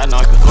 and I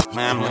knock the hook,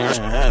 man. Where's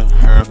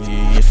her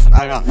beef?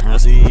 I got her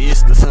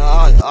east, this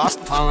I lost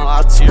upon a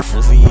lot here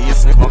for the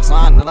east. It comes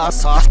on, and I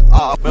soft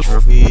up with her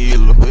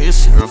feel,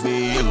 wish her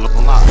feel,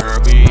 not her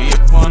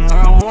beef. One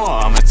her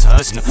warm, it's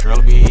touching the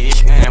girl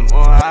beef, and boy,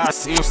 I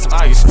see you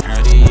spice,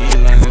 pretty,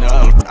 and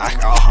up, I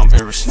call him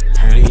very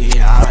pretty.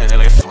 I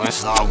really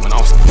flinch out when I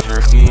was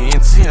turkey.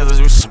 And see others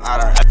who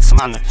smarter at some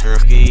on the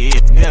turkey.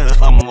 Yeah, the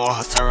fun more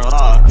terrible.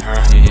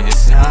 Her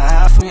is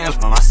half meals,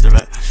 my master.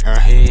 Her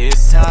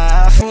is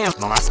half meals,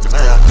 my master.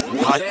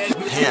 Yeah,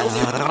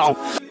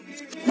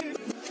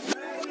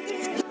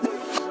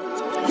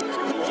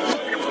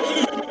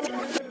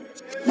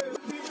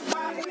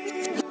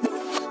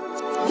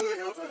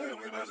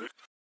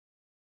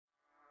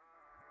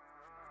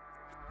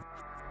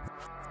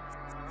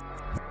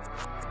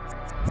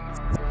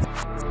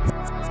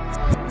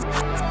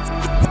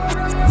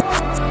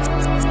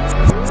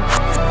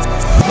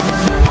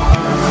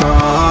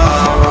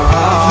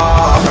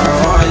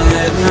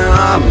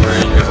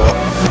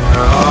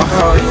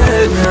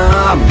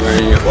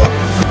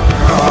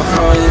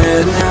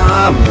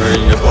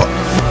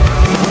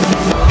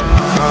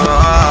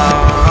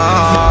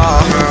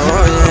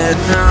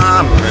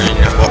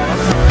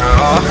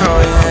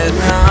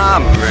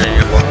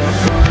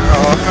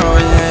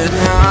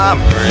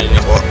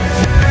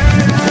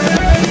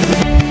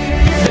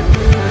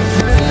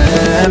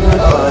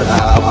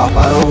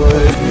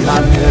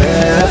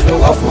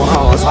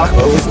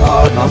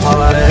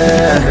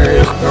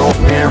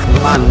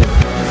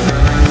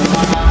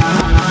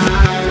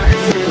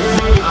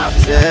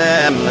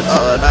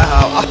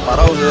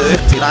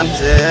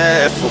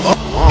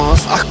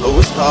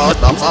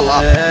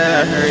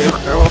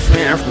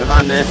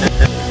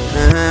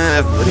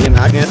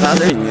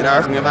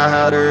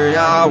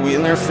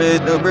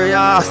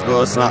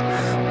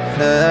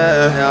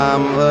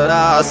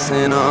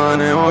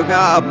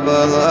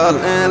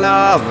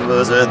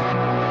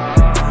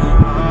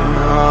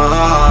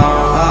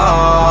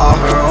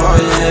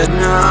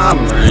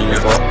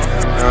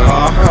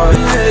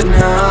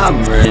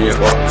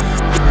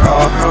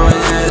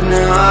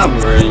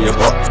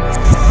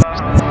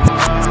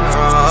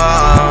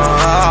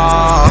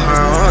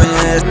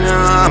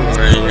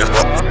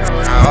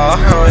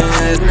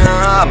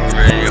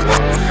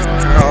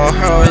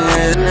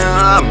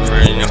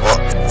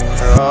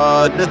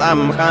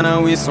 I'm kinda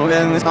we so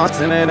getting this not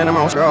in it and I'm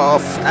all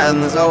off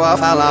and so I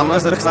fall I'm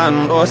as the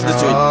sun was the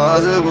tree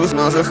the goose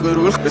not so good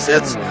look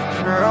sets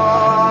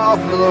off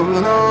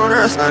the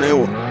nurse I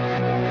knew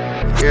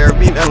here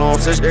being alone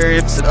such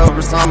drips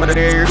over some of the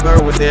years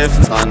go with if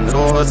sun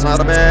it's not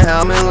a bad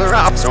I'm in the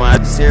rap so I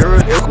just hear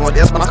it come with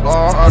this when I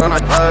call I don't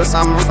know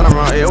some from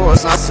it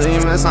was not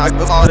seem it's not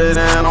the thought it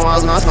and I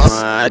was not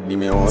I need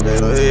me all day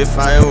if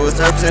I was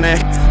touching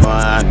it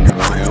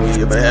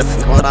we bet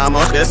what I'm a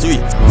guess we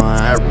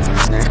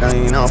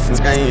Going off and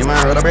game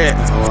I read a bit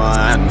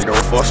and go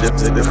for shit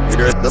to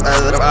the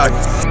other bag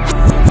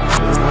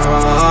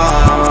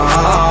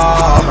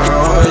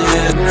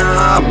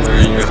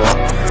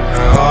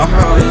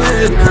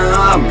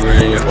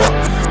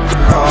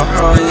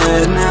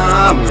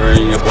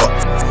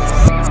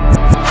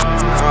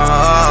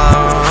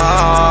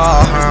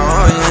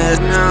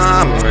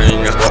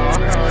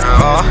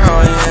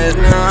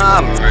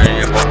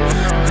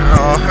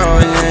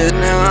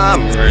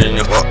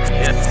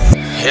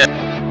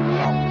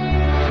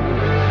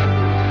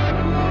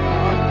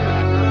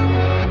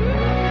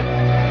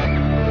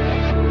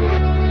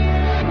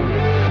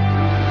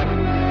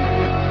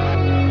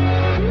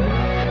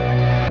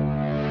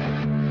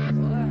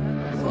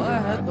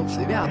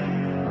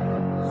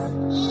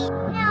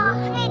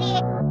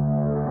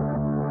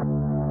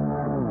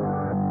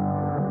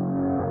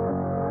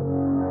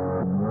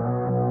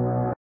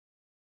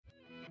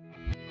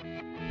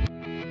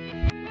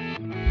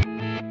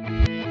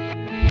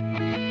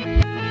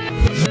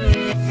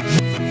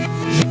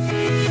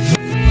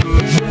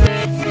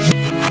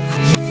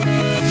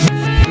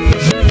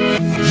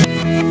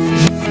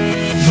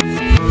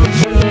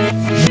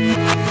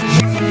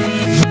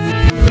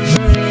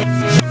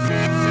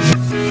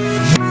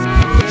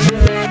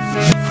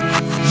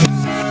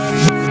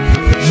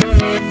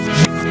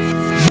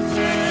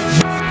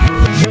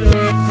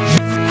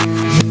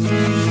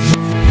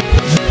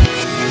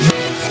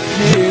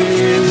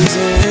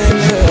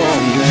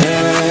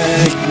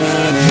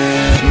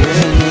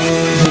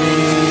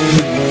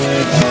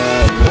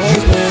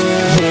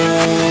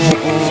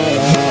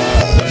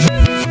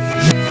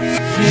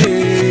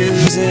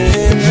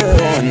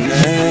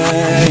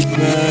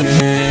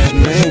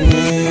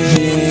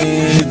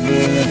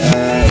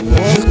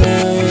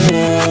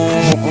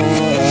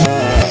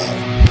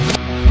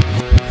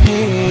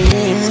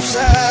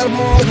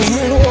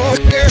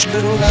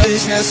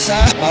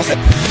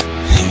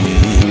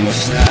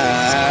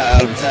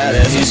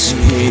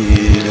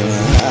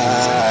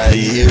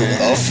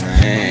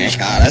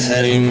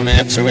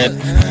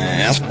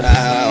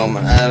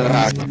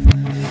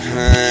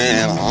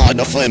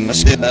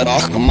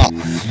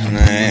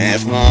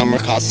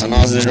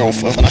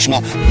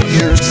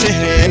You're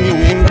sitting, you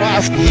in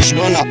brush, push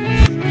one up.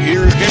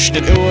 You're just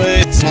to do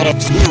it, it's not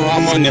obscure,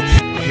 I'm on you.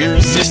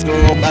 Here's sister,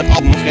 but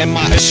I'm in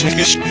my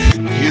shish.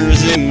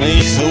 Here's in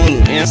me, soul,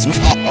 and some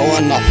hot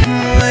one up.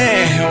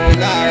 Oh,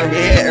 God,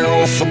 we're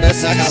off for the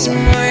second.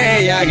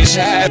 I guess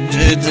I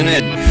did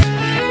it.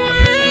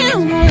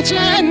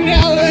 I'm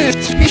going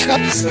to speak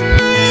up,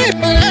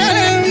 but I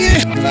don't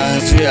get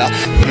that's yeah.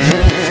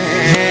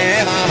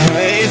 I'm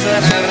away for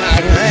the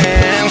rock,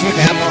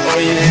 I'm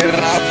going to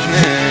rock.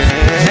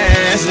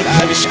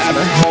 I wish I had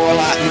a whole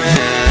lot,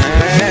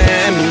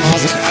 man. I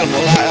was a hell of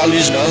a lot, I'll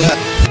use all that.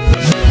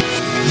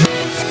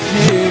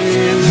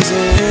 Here's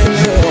in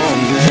your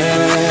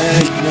neck,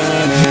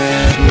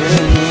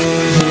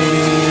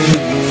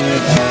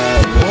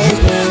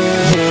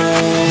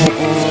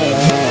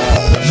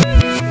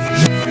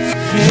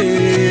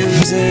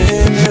 here's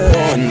in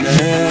your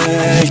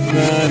neck,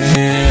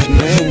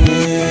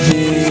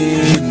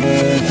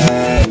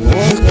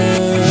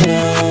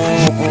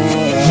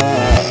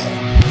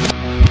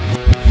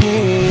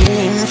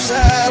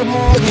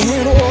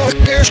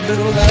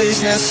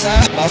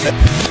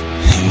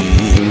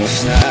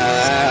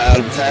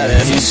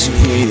 تاريخ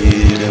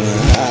الشهيد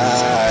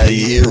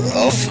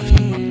يروف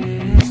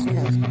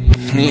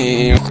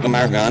يخدم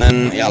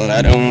مرقانا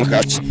يلا دوم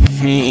كاتش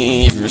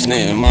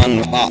فرسني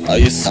من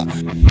بقى يسا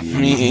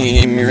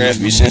ميرف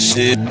بيشن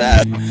شيت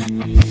باد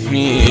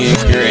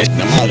كريت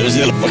نمالو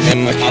زيل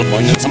بكم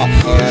قلبون يتسمع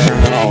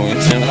نو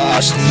يتسمع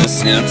عشت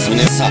نسيت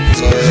سنسا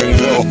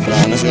زرق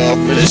برانس غو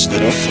بلش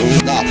دروف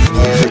ودا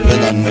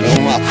بدن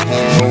نما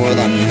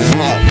ودن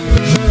نما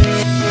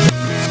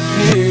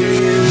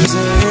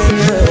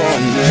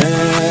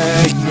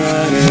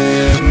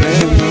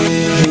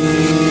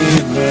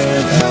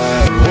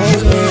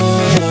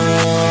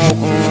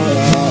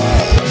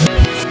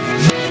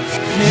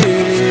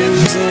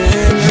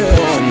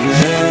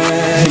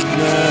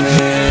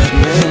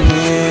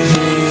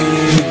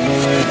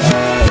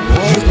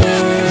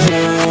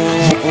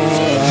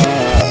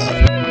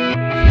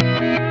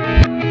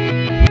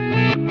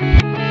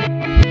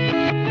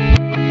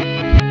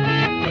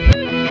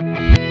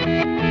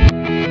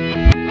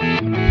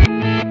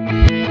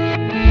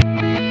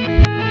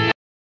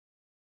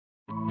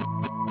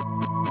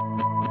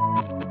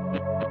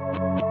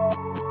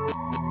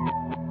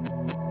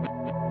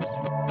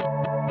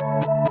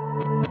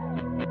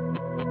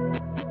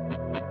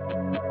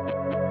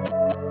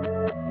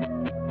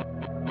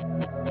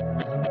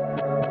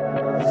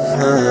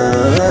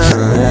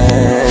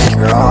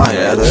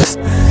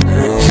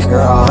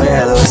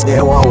They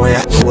won't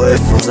walk away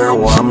from their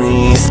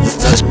warmies. This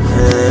touch,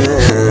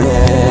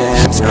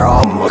 they're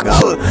all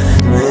mokal,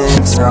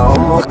 they're all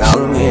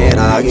mokal. Me,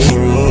 I give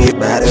me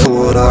better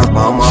water,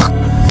 mama.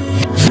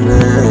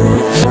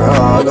 They're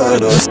all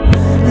good us,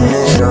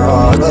 they're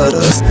all good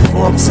us.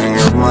 One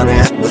singer money,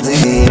 but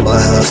the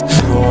bus.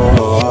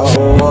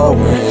 Oh,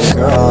 we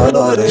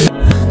got it.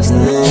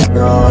 Sneak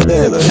out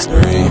the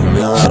stream,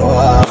 not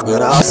walk,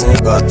 but I'll sing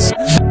guts.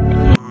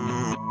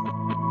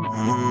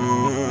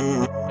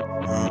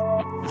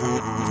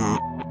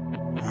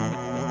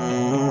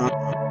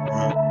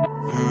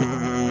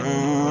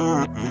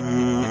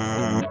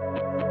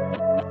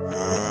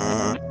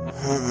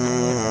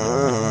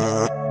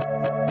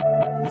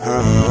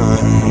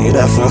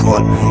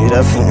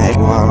 يدفع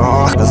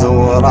ما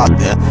كزور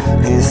عده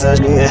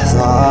يسجل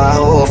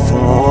صاحو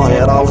فمو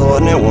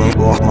يراوغني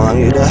ويبوح ما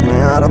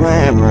يدفع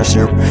رمي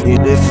مرشب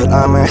يدفع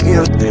الأمح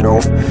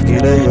يرتروف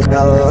يدفع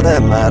كالده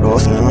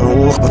ماروس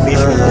نوخ بفيش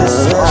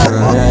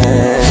الصعبة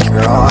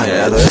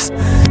يكراهيلس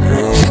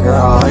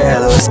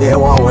they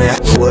won't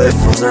walk away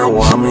from their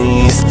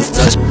warmies. This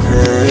touch,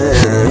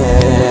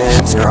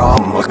 they're all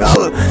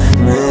mokal,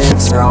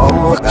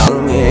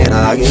 me,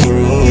 I give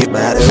me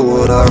better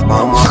water,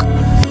 mama.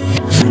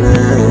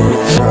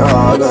 They're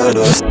all good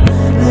us,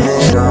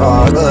 they're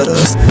all good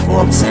us.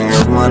 One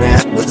singer money,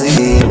 but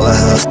the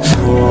bus.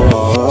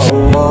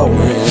 Oh,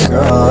 we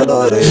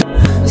got it.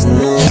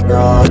 Sneak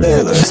out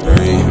the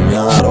stream,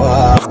 not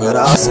walk, but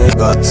I'll say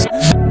guts.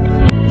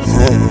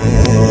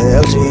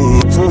 LG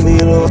to be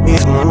looking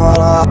for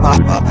a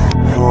papa.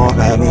 Walk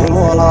at me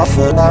all off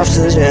the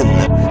oxygen.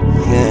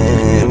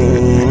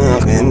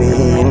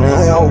 Gemina,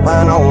 yo,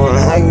 I know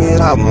I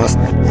get up, must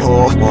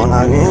walk on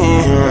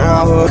again.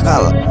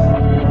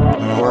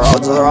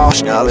 Worlds are all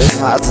scally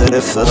fatter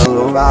if it a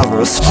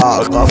revolver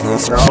spark off and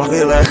strong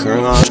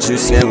lekker als tu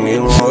ser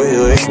min och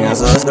jag kan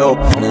så stå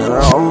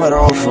när om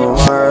för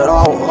var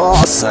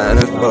all sen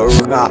ett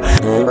burga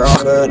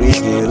brakar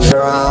riktigt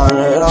around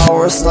it all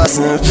was less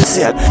than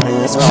percent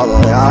it's all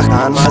jag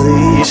kan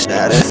man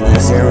ser det är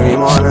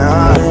ceremony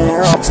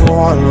you're up to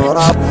one what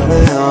up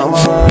I'm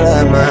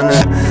all man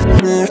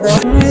jag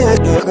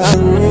kan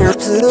ner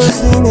till det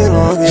sin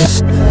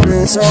logisk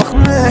it's all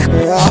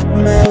me up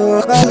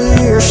med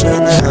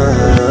kalirsen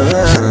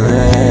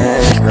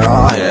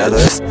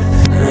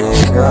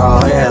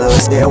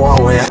they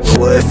won't walk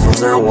away from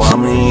their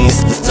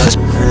warmies. This touch,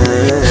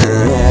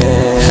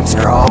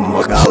 they're all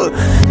mokal,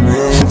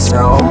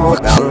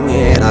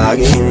 me, I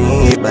give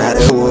me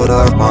better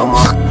water,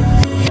 mama.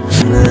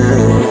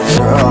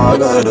 They're all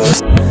good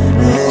us,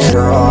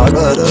 they're all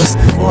good us.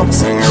 One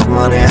singer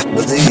money,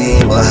 but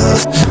the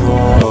bus.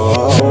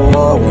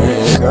 Oh,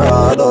 we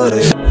got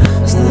it.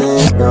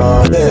 Sneak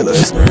out the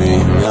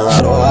stream,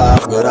 not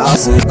walk, but I'll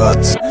see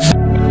guts.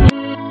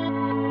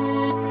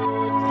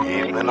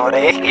 Even though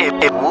they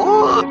hit it,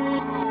 wood.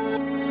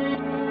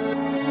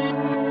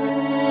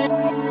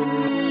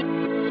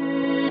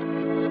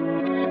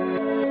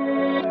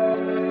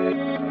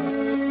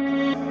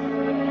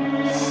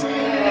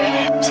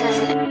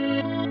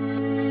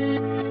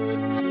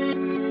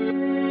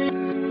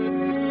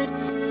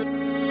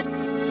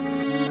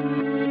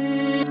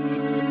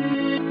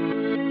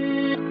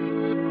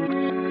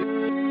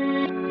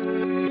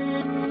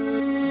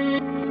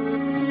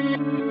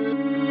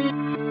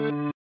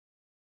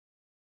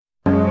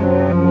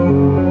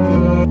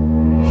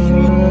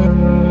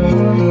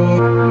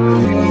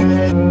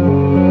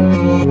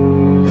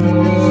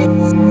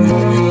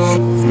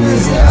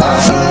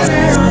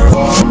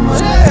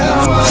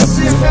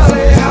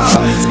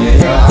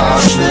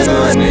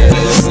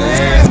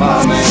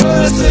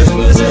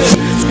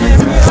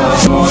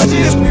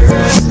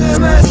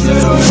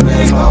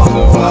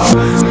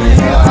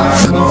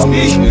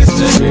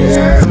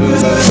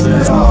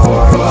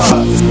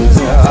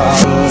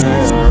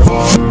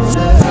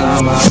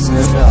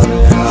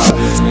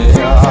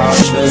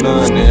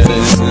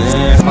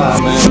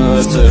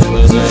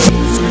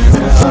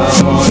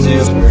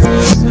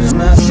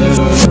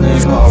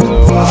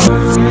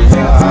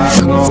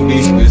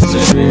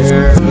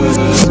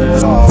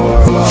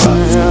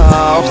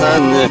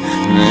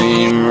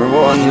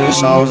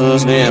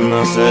 Schauses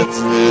nehmen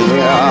sitzt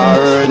ja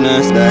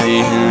Rödnis der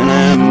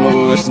Hinen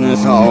muss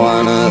nicht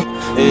hauen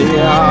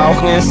ja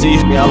auch nicht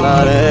sich mir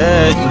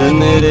leider denn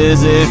it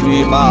is if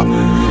we bop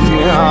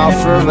ja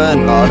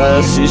verwenden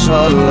alles ich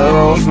alle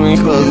auf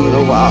mich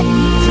will wa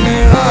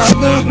ja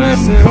Business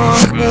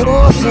macht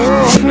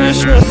größer auf mich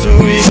so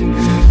wie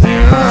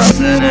ja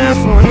sind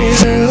von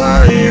ihnen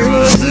da hier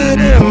was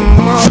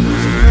immer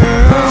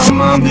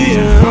I'm being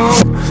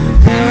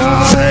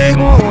ja ich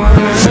muss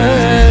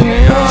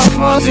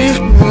Fuzzy,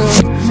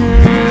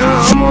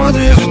 I'm on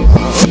this.